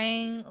and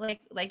wearing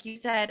like you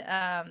said,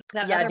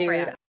 that Yeah, other dude.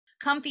 brand,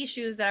 comfy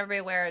shoes that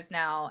everybody wears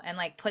now, and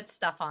like put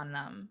stuff on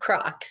them.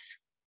 Crocs.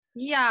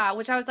 Yeah,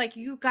 which I was like,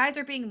 you guys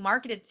are being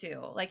marketed to.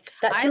 Like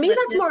That to I me, that's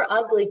listened. more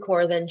ugly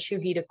core than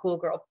Chuggy to Cool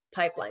Girl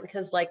pipeline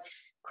because like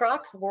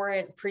Crocs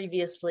weren't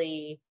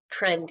previously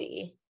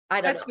trendy. I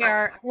don't That's know.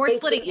 fair. We're They-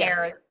 splitting yeah.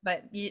 hairs,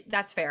 but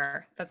that's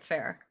fair. That's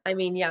fair. I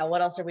mean, yeah,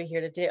 what else are we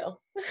here to do?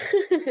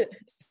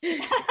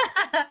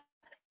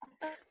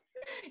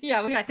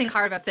 Yeah, we gotta think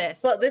hard about this.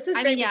 Well, this is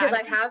I great mean, yeah, because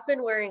I'm I have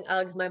been wearing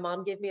Uggs. My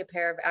mom gave me a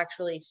pair of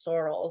actually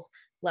Sorels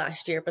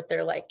last year, but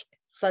they're like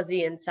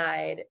fuzzy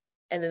inside,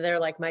 and then they're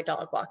like my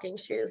dog walking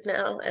shoes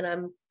now. And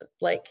I'm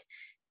like,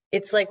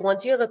 it's like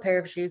once you have a pair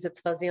of shoes that's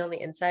fuzzy on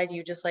the inside,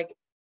 you just like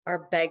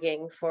are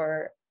begging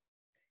for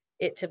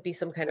it to be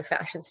some kind of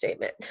fashion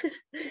statement.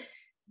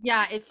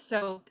 Yeah, it's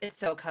so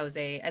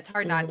cozy. It's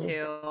hard not Mhm.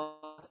 to.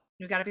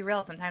 We got to be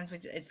real. Sometimes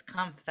it's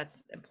comf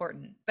that's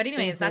important. But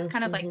anyways, that's Mhm,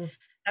 kind of like mhm.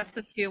 that's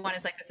the two. One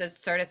is like this is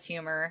absurdist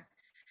humor,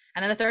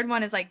 and then the third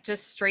one is like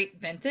just straight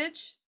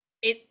vintage.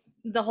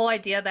 The whole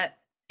idea that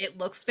it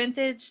looks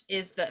vintage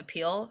is the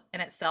appeal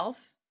in itself.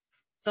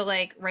 So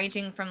like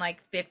ranging from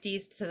like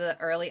 50s to the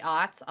early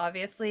aughts,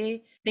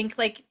 obviously. Think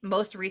like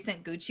most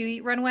recent Gucci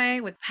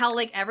runway with how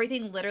like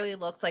everything literally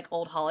looks like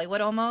old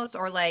Hollywood almost,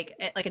 or like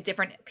a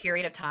different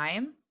period of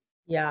time.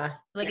 Yeah.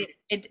 Like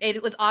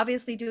it was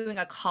obviously doing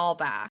a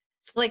callback.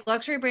 So like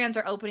luxury brands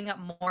are opening up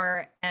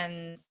more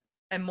and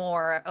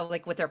more of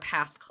like with their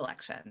past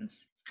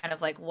collections. It's kind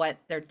of like what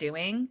they're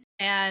doing.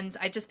 And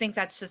I just think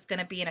that's just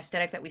gonna be an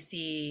aesthetic that we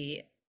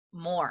see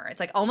more. It's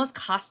like almost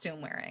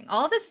costume wearing.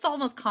 All of this is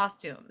almost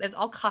costume. It's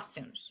all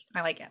costumes.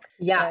 I like it.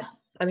 Yeah.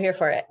 I'm here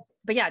for it.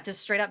 But yeah,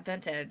 just straight up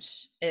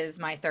vintage is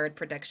my third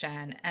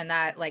prediction, and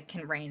that like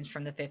can range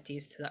from the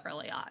 50s to the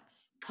early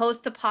aughts.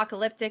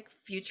 Post-apocalyptic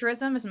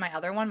futurism is my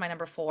other one, my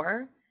number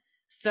 4.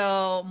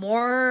 So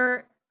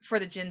more for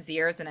the Gen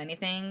Zers than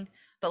anything,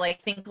 but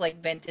like think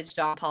like vintage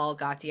Jean Paul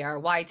Gaultier,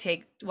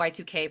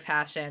 Y2K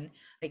passion,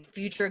 like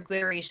future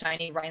glittery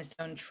shiny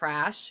rhinestone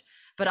trash,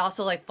 but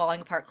also like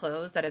falling apart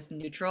clothes that is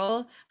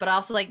neutral, but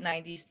also like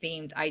 90s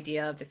themed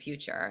idea of the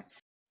future.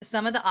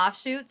 Some of the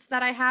offshoots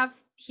that I have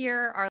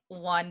here are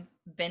one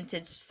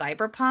vintage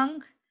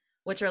cyberpunk,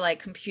 which are like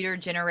computer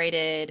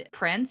generated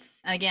prints.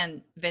 And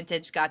again,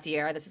 vintage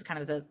Gautier. This is kind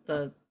of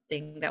the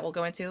thing that we'll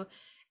go into.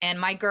 And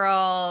my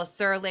girl,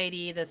 Sir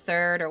Lady the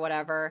Third or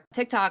whatever,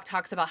 TikTok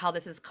talks about how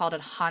this is called a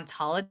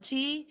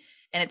hauntology,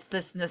 and it's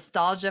this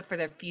nostalgia for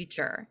the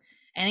future.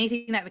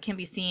 Anything that can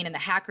be seen in the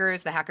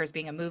Hackers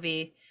being a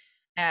movie,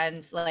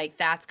 and like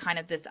that's kind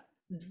of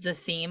the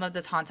theme of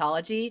this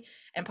hauntology.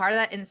 And part of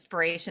that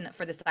inspiration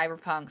for the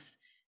cyberpunks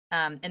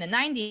in the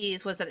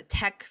 90s was that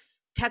tech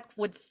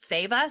would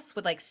save us,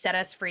 would like set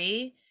us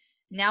free.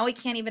 Now we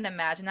can't even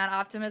imagine that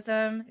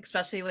optimism,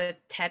 especially with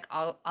tech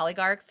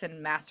oligarchs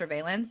and mass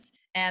surveillance.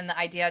 And the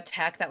idea of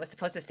tech that was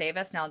supposed to save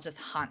us now just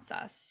haunts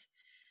us.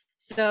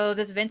 So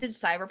this vintage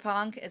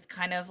cyberpunk is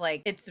kind of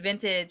like, it's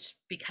vintage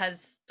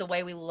because the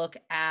way we look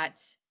at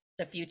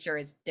the future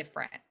is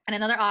different. And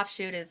another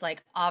offshoot is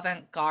like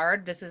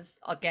avant-garde. This is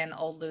again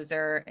Old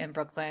Loser in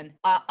Brooklyn.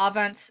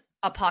 Avant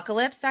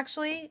Apocalypse,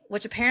 actually,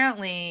 which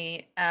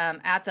apparently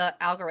at the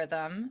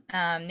algorithm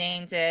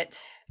named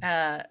it,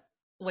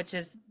 which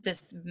is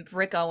this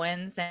Rick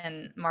Owens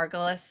and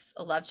Margulis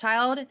love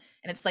child, and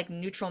it's like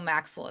neutral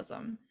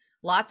maximalism.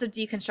 Lots of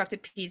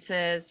deconstructed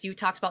pieces. You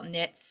talked about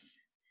knits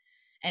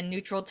and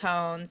neutral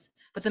tones,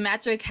 but the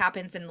magic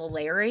happens in the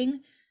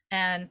layering,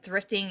 and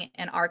thrifting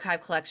and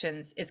archive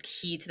collections is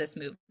key to this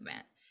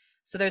movement.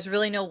 So there's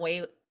really no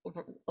way,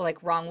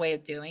 like wrong way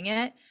of doing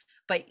it,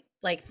 but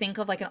like think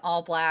of like an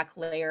all black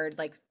layered,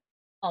 like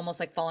almost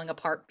like falling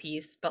apart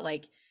piece, but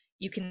like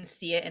you can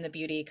see it in the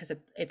beauty because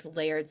it's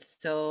layered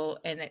so,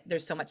 and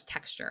there's so much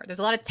texture. There's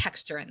a lot of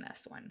texture in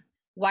this one.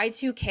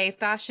 Y2K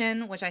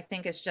fashion, which I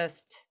think is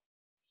just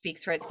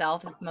speaks for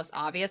itself. It's the most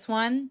obvious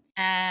one.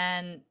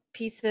 And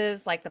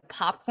pieces like the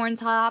popcorn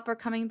top are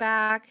coming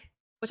back,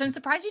 which I'm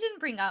surprised you didn't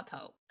bring up,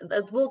 Hope.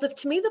 Well,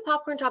 to me, the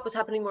popcorn top was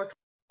happening more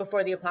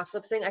before the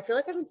apocalypse thing. I feel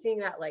like I've been seeing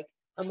that like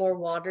a more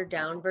watered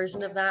down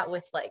version of that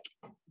with like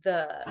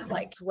the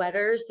like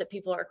sweaters that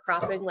people are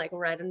cropping like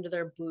right under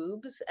their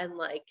boobs and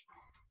like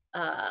do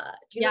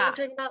you know what I'm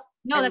talking about?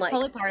 No, and, that's like,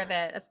 totally part of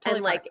it. That's totally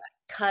and part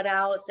like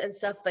cutouts and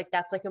stuff like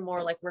that's like a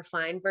more like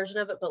refined version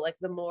of it, but like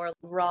the more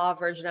raw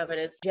version of it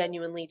is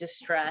genuinely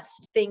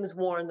distressed, things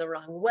worn the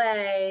wrong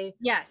way.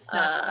 Yes, no,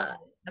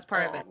 that's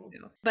part of it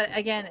too. But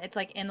again, it's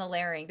like in the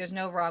layering, there's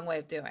no wrong way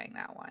of doing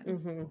that one.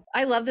 Mm-hmm.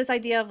 I love this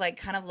idea of like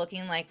kind of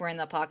looking like we're in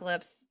the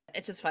apocalypse.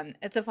 It's just fun.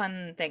 It's a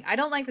fun thing. I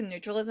don't like the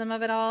neutralism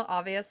of it all,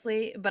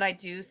 obviously, but I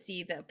do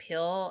see the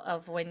appeal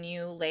of when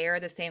you layer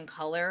the same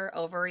color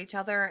over each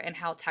other and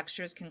how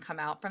textures can come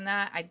out from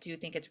that. I do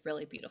think it's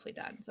really beautifully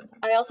done sometimes.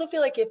 I also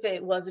feel like if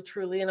it was a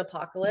truly an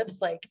apocalypse,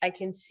 like I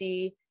can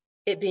see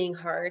it being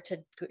hard to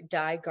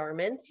dye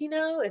garments, you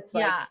know? It's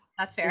like, yeah,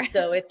 that's fair.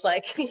 So it's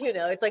like, you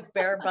know, it's like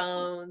bare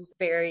bones,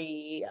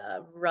 very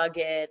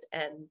rugged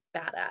and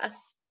badass.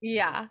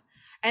 Yeah.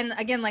 And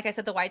again, like I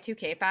said, the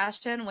Y2K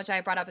fashion, which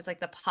I brought up, is like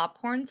the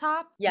popcorn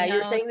top. Yeah,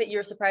 you're saying that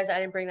you're surprised I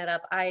didn't bring that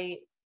up. I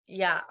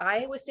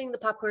was seeing the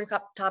popcorn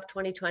top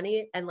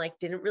 2020 and like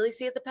didn't really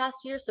see it the past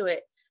year, so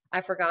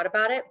I forgot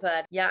about it.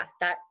 But yeah,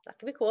 that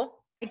could be cool.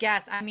 I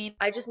guess. I mean,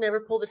 I just never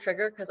pull the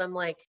trigger because I'm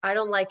like, I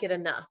don't like it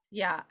enough.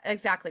 Yeah,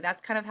 exactly.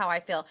 That's kind of how I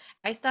feel.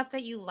 Buy stuff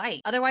that you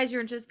like. Otherwise,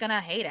 you're just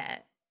gonna hate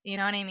it. You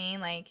know what I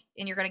mean? Like,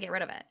 and you're gonna get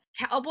rid of it.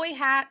 Cowboy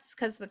hats,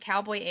 because the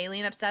cowboy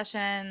alien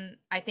obsession,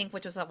 I think,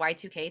 which was a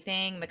Y2K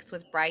thing, mixed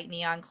with bright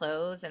neon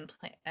clothes and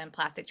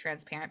plastic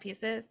transparent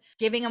pieces,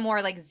 giving a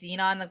more like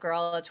Xenon the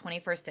Girl, a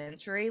 21st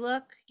century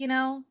look, you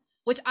know,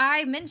 which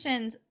I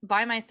mentioned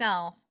by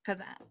myself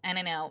because, and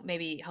I know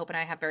maybe Hope and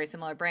I have very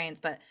similar brains,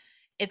 but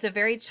it's a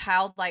very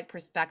childlike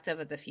perspective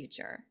of the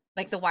future,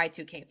 like the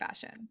Y2K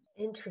fashion.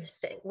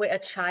 Interesting. Wait, a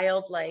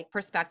childlike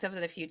perspective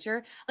of the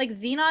future. Like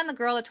Xenon, the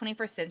Girl of the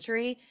 21st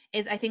century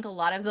is, I think, a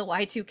lot of the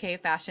Y2K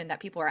fashion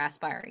that people are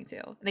aspiring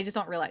to. They just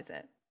don't realize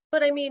it.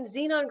 But I mean,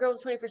 Xenon Girl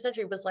of the 21st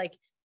century was like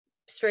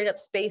straight up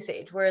space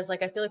age. Whereas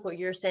like, I feel like what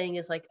you're saying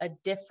is like a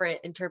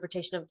different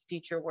interpretation of the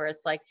future where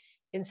it's like,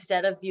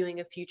 instead of viewing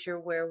a future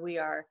where we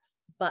are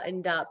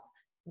buttoned up,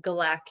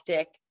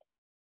 galactic,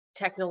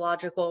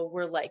 technological,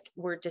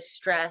 we're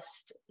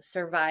distressed,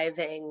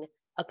 surviving,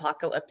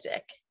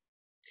 apocalyptic.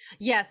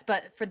 Yes,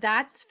 but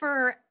that's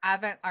for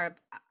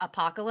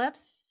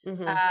apocalypse.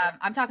 Mm-hmm.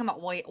 I'm talking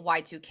about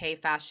Y2K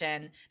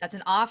fashion. That's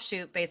an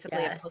offshoot,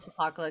 basically, of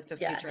post-apocalyptic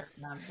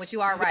futurism, which you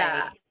are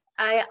right.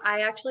 I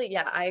actually,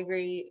 I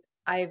agree.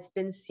 I've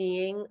been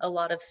seeing a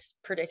lot of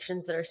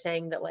predictions that are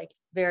saying that like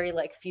very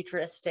like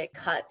futuristic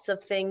cuts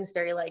of things,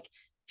 very like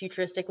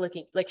futuristic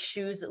looking, like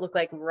shoes that look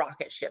like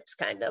rocket ships,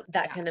 kind of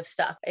that kind of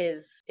stuff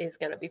is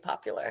going to be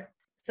popular.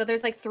 So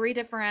there's like 3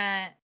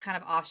 different kind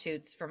of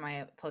offshoots for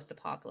my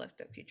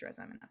post-apocalyptic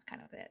futurism, and that's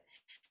kind of it.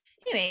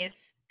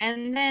 Anyways,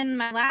 and then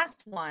my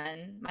last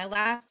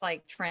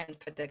like trend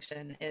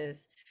prediction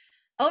is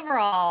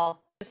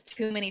overall just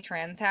too many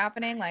trends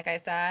happening, like I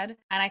said,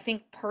 and I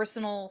think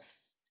personal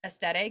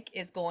aesthetic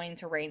is going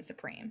to reign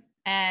supreme.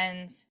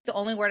 And the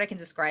only word I can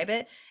describe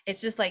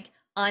it's just like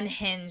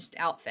unhinged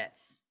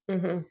outfits.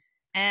 Mm-hmm.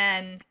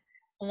 And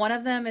One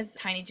of them is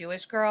Tiny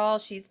Jewish Girl.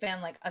 She's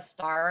been like a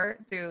star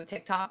through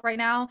TikTok right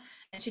now.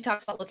 And she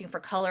talks about looking for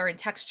color and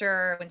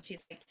texture when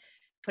she's like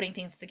putting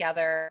things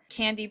together.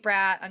 Candy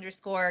Brat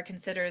 _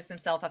 considers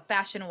themselves a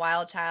fashion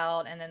wild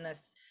child. And then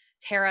this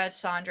Tara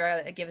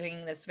Chandra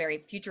giving this very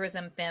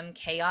futurism femme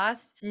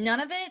chaos. None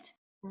of it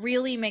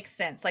really makes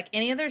sense. Like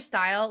any of their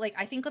style, like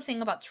I think the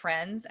thing about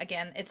trends,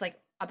 again, it's like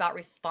about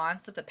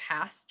response of the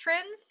past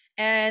trends.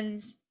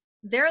 And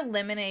they're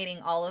eliminating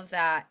all of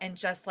that and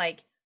just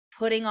like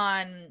putting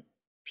on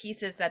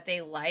pieces that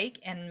they like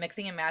and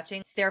mixing and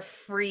matching. They're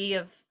free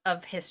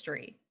of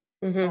history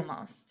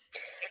almost.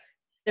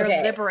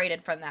 They're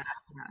liberated from that.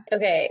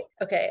 Okay.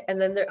 And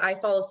then I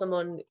follow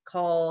someone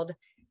called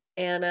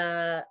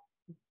Anna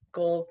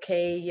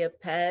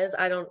Golkayapez.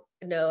 I don't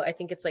know. I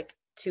think it's like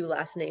 2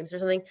 last names or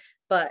something,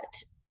 but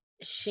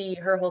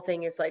her whole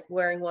thing is like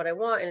wearing what I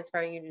want and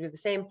inspiring you to do the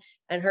same.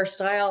 And her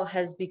style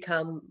has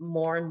become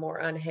more and more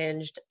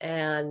unhinged.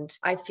 And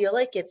I feel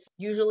like it's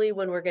usually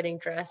when we're getting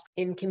dressed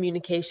in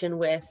communication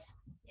with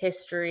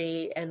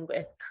history and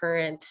with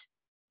current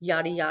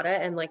yada yada.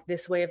 And like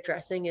this way of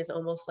dressing is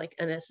almost like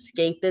an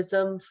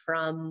escapism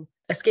from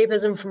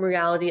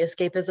reality,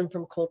 escapism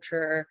from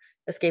culture,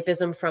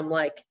 escapism from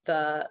like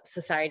the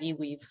society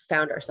we've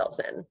found ourselves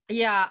in.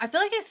 Yeah, I feel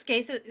like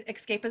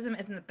escapism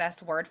isn't the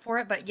best word for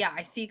it, but yeah,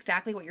 I see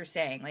exactly what you're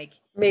saying. Like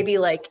maybe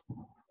like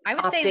I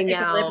would say it's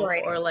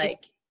liberating, or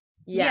like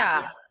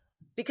yeah.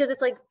 Because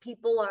it's like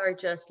people are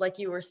just like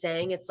you were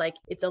saying, it's like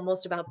it's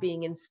almost about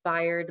being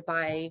inspired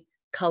by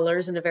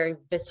colors in a very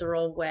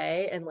visceral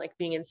way and like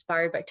being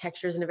inspired by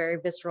textures in a very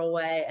visceral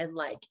way and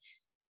like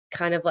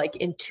kind of like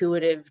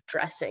intuitive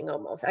dressing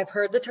almost. I've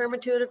heard the term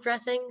intuitive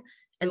dressing.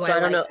 And so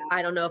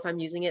I don't know if I'm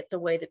using it the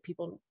way that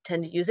people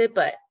tend to use it,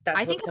 but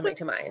that's what's coming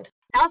to mind.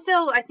 Also,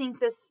 I think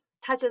this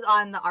touches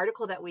on the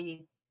article that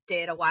we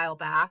did a while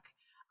back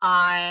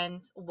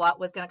on what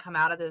was going to come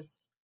out of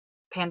this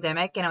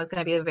pandemic. And it was going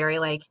to be a very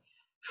like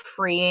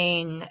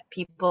freeing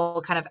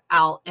people kind of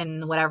out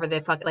in whatever they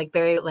like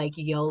very like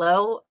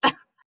YOLO.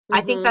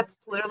 I think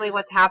that's literally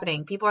what's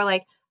happening. People are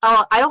like,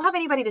 oh, I don't have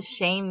anybody to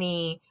shame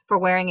me for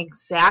wearing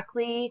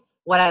exactly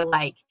what I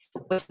like,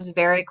 which is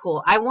very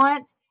cool. I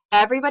want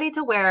everybody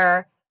to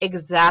wear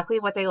exactly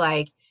what they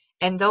like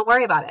and don't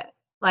worry about it.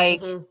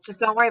 Like,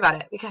 just don't worry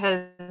about it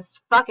because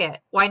fuck it.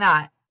 Why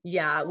not?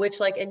 Yeah. Which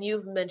like, and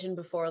you've mentioned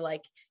before,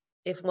 like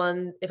if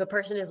a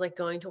person is like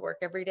going to work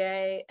every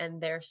day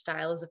and their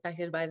style is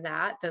affected by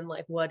that, then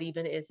like what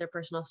even is their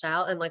personal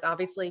style? And like,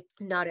 obviously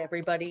not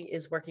everybody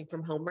is working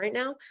from home right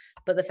now,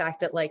 but the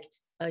fact that like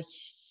a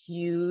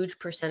huge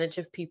percentage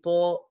of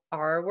people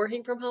are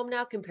working from home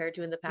now compared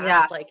to in the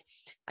past, like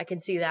I can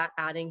see that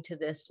adding to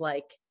this,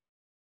 like,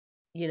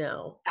 you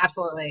know,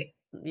 absolutely.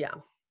 Yeah.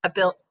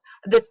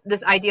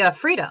 This idea of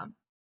freedom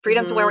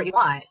to wear what you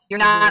want. You're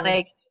not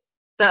like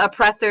the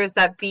oppressors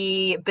that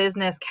be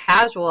business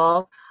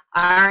casual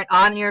aren't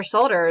on your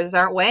shoulders,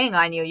 aren't weighing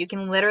on you. You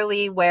can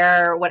literally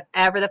wear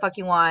whatever the fuck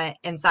you want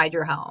inside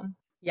your home.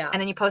 Yeah. And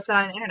then you post it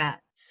on the internet.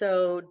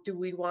 So do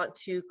we want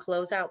to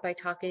close out by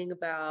talking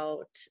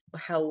about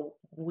how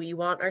we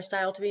want our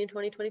style to be in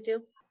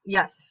 2022?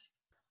 Yes.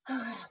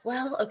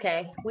 Well,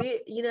 okay.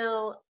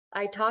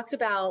 I talked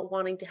about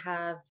wanting to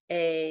have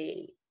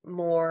a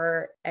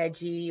more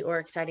edgy or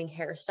exciting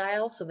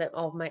hairstyle so that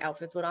all of my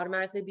outfits would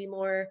automatically be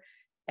more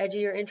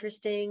edgy or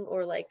interesting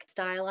or like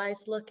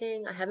stylized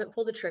looking. I haven't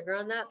pulled the trigger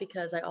on that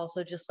because I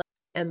also just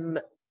like, am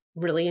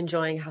really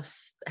enjoying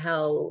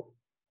how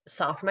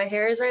soft my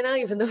hair is right now,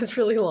 even though it's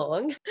really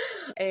long.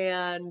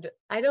 And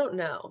I don't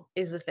know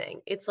is the thing.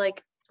 It's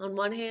like on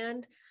one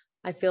hand,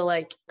 I feel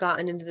like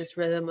gotten into this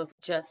rhythm of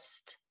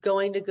just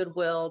going to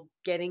Goodwill,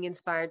 getting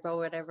inspired by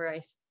whatever I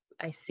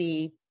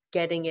see,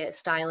 getting it,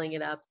 styling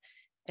it up,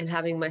 and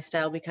having my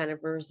style be kind of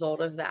a result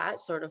of that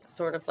sort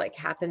of like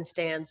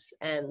happenstance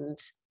and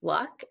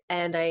luck.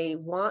 And I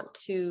want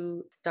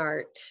to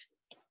start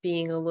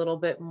being a little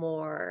bit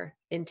more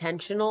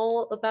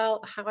intentional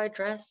about how I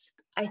dress.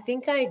 I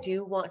think I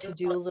do want to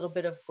do a little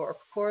bit of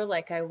gorpcore.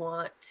 Like I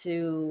want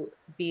to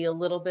be a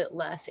little bit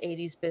less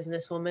 80s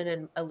businesswoman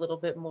and a little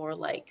bit more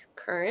like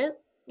current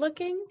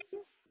looking.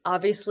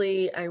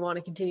 Obviously, I want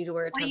to continue to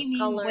wear a ton of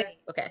color. Wait,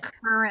 okay.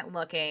 Current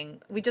looking.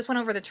 We just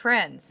went over the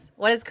trends.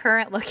 What is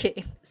current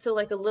looking? So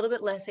like a little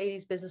bit less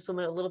 80s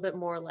businesswoman, a little bit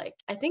more like,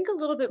 I think a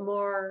little bit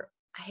more,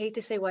 I hate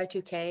to say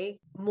Y2K,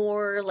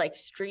 more like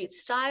street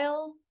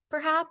style,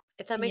 perhaps,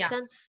 if that makes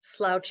sense.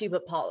 Slouchy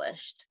but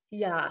polished.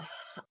 Yeah.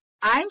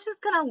 I'm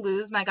just going to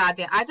lose my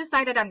goddamn. I've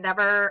decided I'm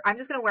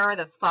just going to wear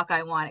whatever the fuck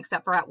I want,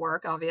 except for at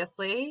work,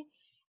 obviously.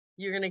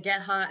 You're going to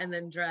get hot and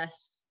then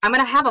dress. I'm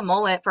going to have a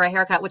mullet for a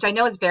haircut, which I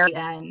know is very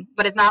in,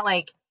 but it's not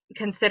like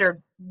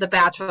considered the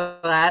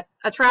bachelorette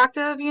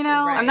attractive, you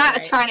know? Right, I'm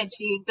not trying to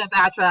achieve the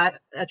bachelorette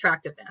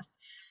attractiveness.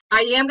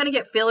 I am going to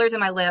get fillers in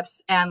my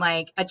lips and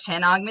like a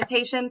chin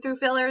augmentation through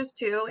fillers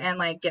too, and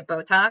like get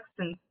Botox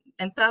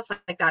and stuff.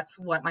 Like that's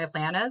what my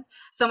plan is.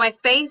 So my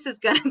face is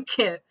going to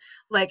get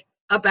like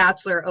a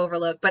bachelor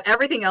overlook, but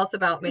everything else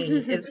about me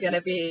is going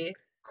to be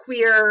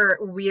queer,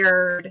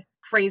 weird,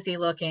 crazy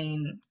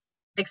looking,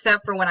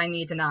 except for when I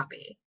need to not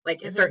be,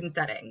 like in certain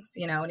settings.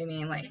 You know what I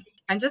mean? Like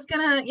I'm just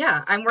gonna,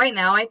 yeah. I'm right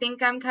now. I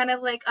think I'm kind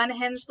of like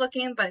unhinged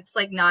looking, but it's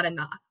like not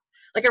enough.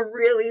 Like I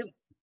really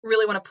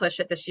want to push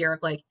it this year of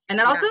like, and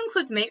that also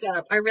includes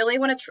makeup. I really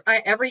want to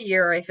try every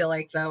year. I feel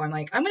like though I'm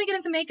like I'm gonna get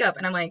into makeup,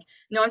 and I'm like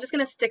no, I'm just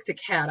gonna stick to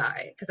cat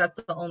eye because that's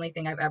the only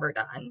thing I've ever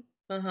done.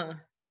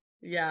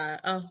 Yeah.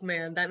 Oh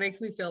man, that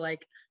makes me feel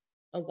like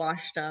a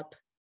washed up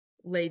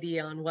lady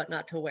on what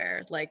not to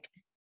wear. Like,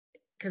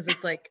 because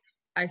it's like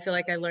I feel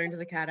like I learned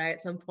the cat eye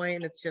at some point,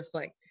 and it's just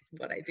like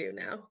what I do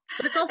now.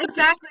 But it's also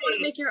Exactly. you want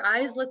to make your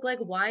eyes look like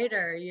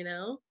wider, you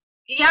know?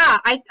 Yeah,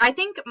 I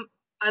think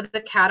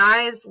the cat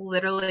eye is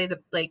literally the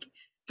like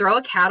throw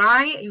a cat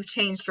eye, you've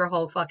changed your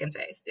whole fucking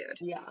face, dude.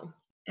 Yeah.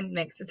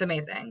 It's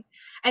amazing.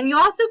 And you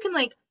also can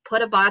like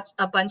put a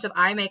bunch of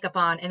eye makeup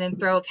on and then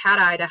throw a cat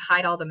eye to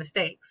hide all the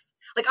mistakes.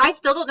 Like I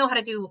still don't know how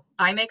to do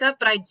eye makeup,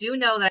 but I do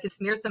know that I can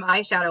smear some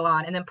eyeshadow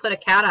on and then put a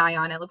cat eye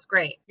on. It looks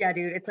great. Yeah,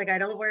 dude. It's like I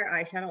don't wear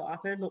eyeshadow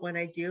often, but when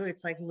I do,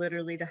 it's like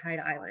literally to hide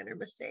eyeliner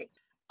mistakes.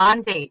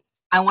 On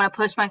dates, I want to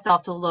push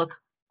myself to look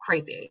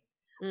crazy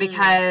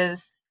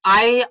because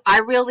I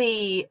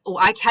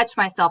catch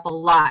myself a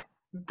lot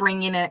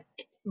bringing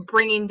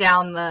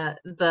down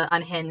the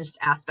unhinged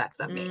aspects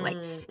of me. Like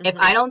if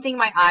I don't think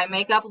my eye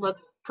makeup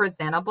looks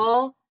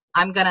presentable,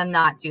 I'm gonna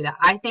not do that.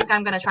 I think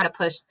I'm gonna try to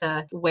push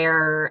to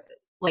wear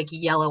like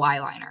yellow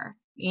eyeliner,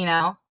 you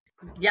know?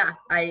 Yeah,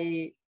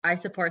 I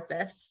support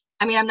this.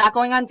 I mean, I'm not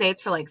going on dates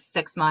for like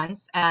 6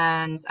 months,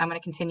 and I'm going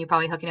to continue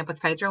probably hooking up with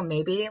Pedro.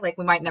 Maybe like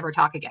we might never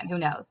talk again. Who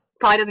knows?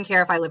 Probably doesn't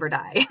care if I live or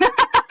die.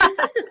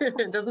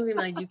 It doesn't seem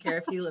like you care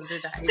if he lives or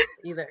dies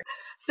either.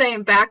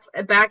 Same, back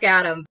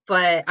at him.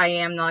 But I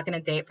am not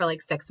going to date for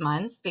like 6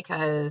 months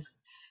because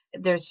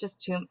there's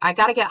just too. I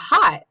got to get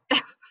hot.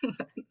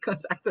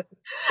 Goes back to.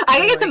 I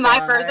gotta get to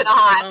my person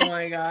hot. Oh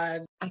my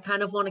god. I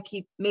kind of want to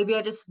keep. Maybe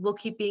I just will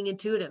keep being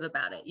intuitive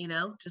about it. You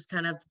know, just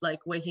kind of like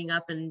waking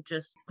up and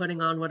just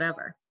putting on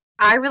whatever.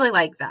 I really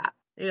like that.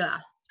 Yeah.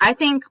 I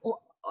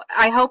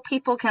hope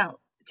people can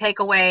take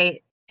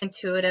away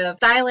intuitive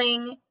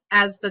styling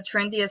as the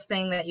trendiest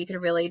thing that you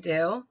could really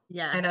do.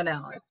 Yeah. I don't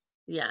know.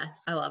 Yes,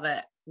 I love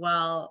it.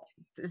 Well,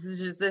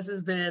 this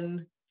has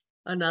been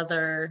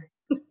another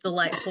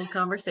delightful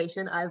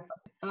conversation.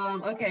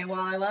 Okay, well,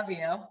 I love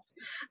you.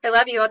 I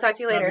love you. I'll talk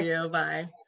to you later. Love you. Bye.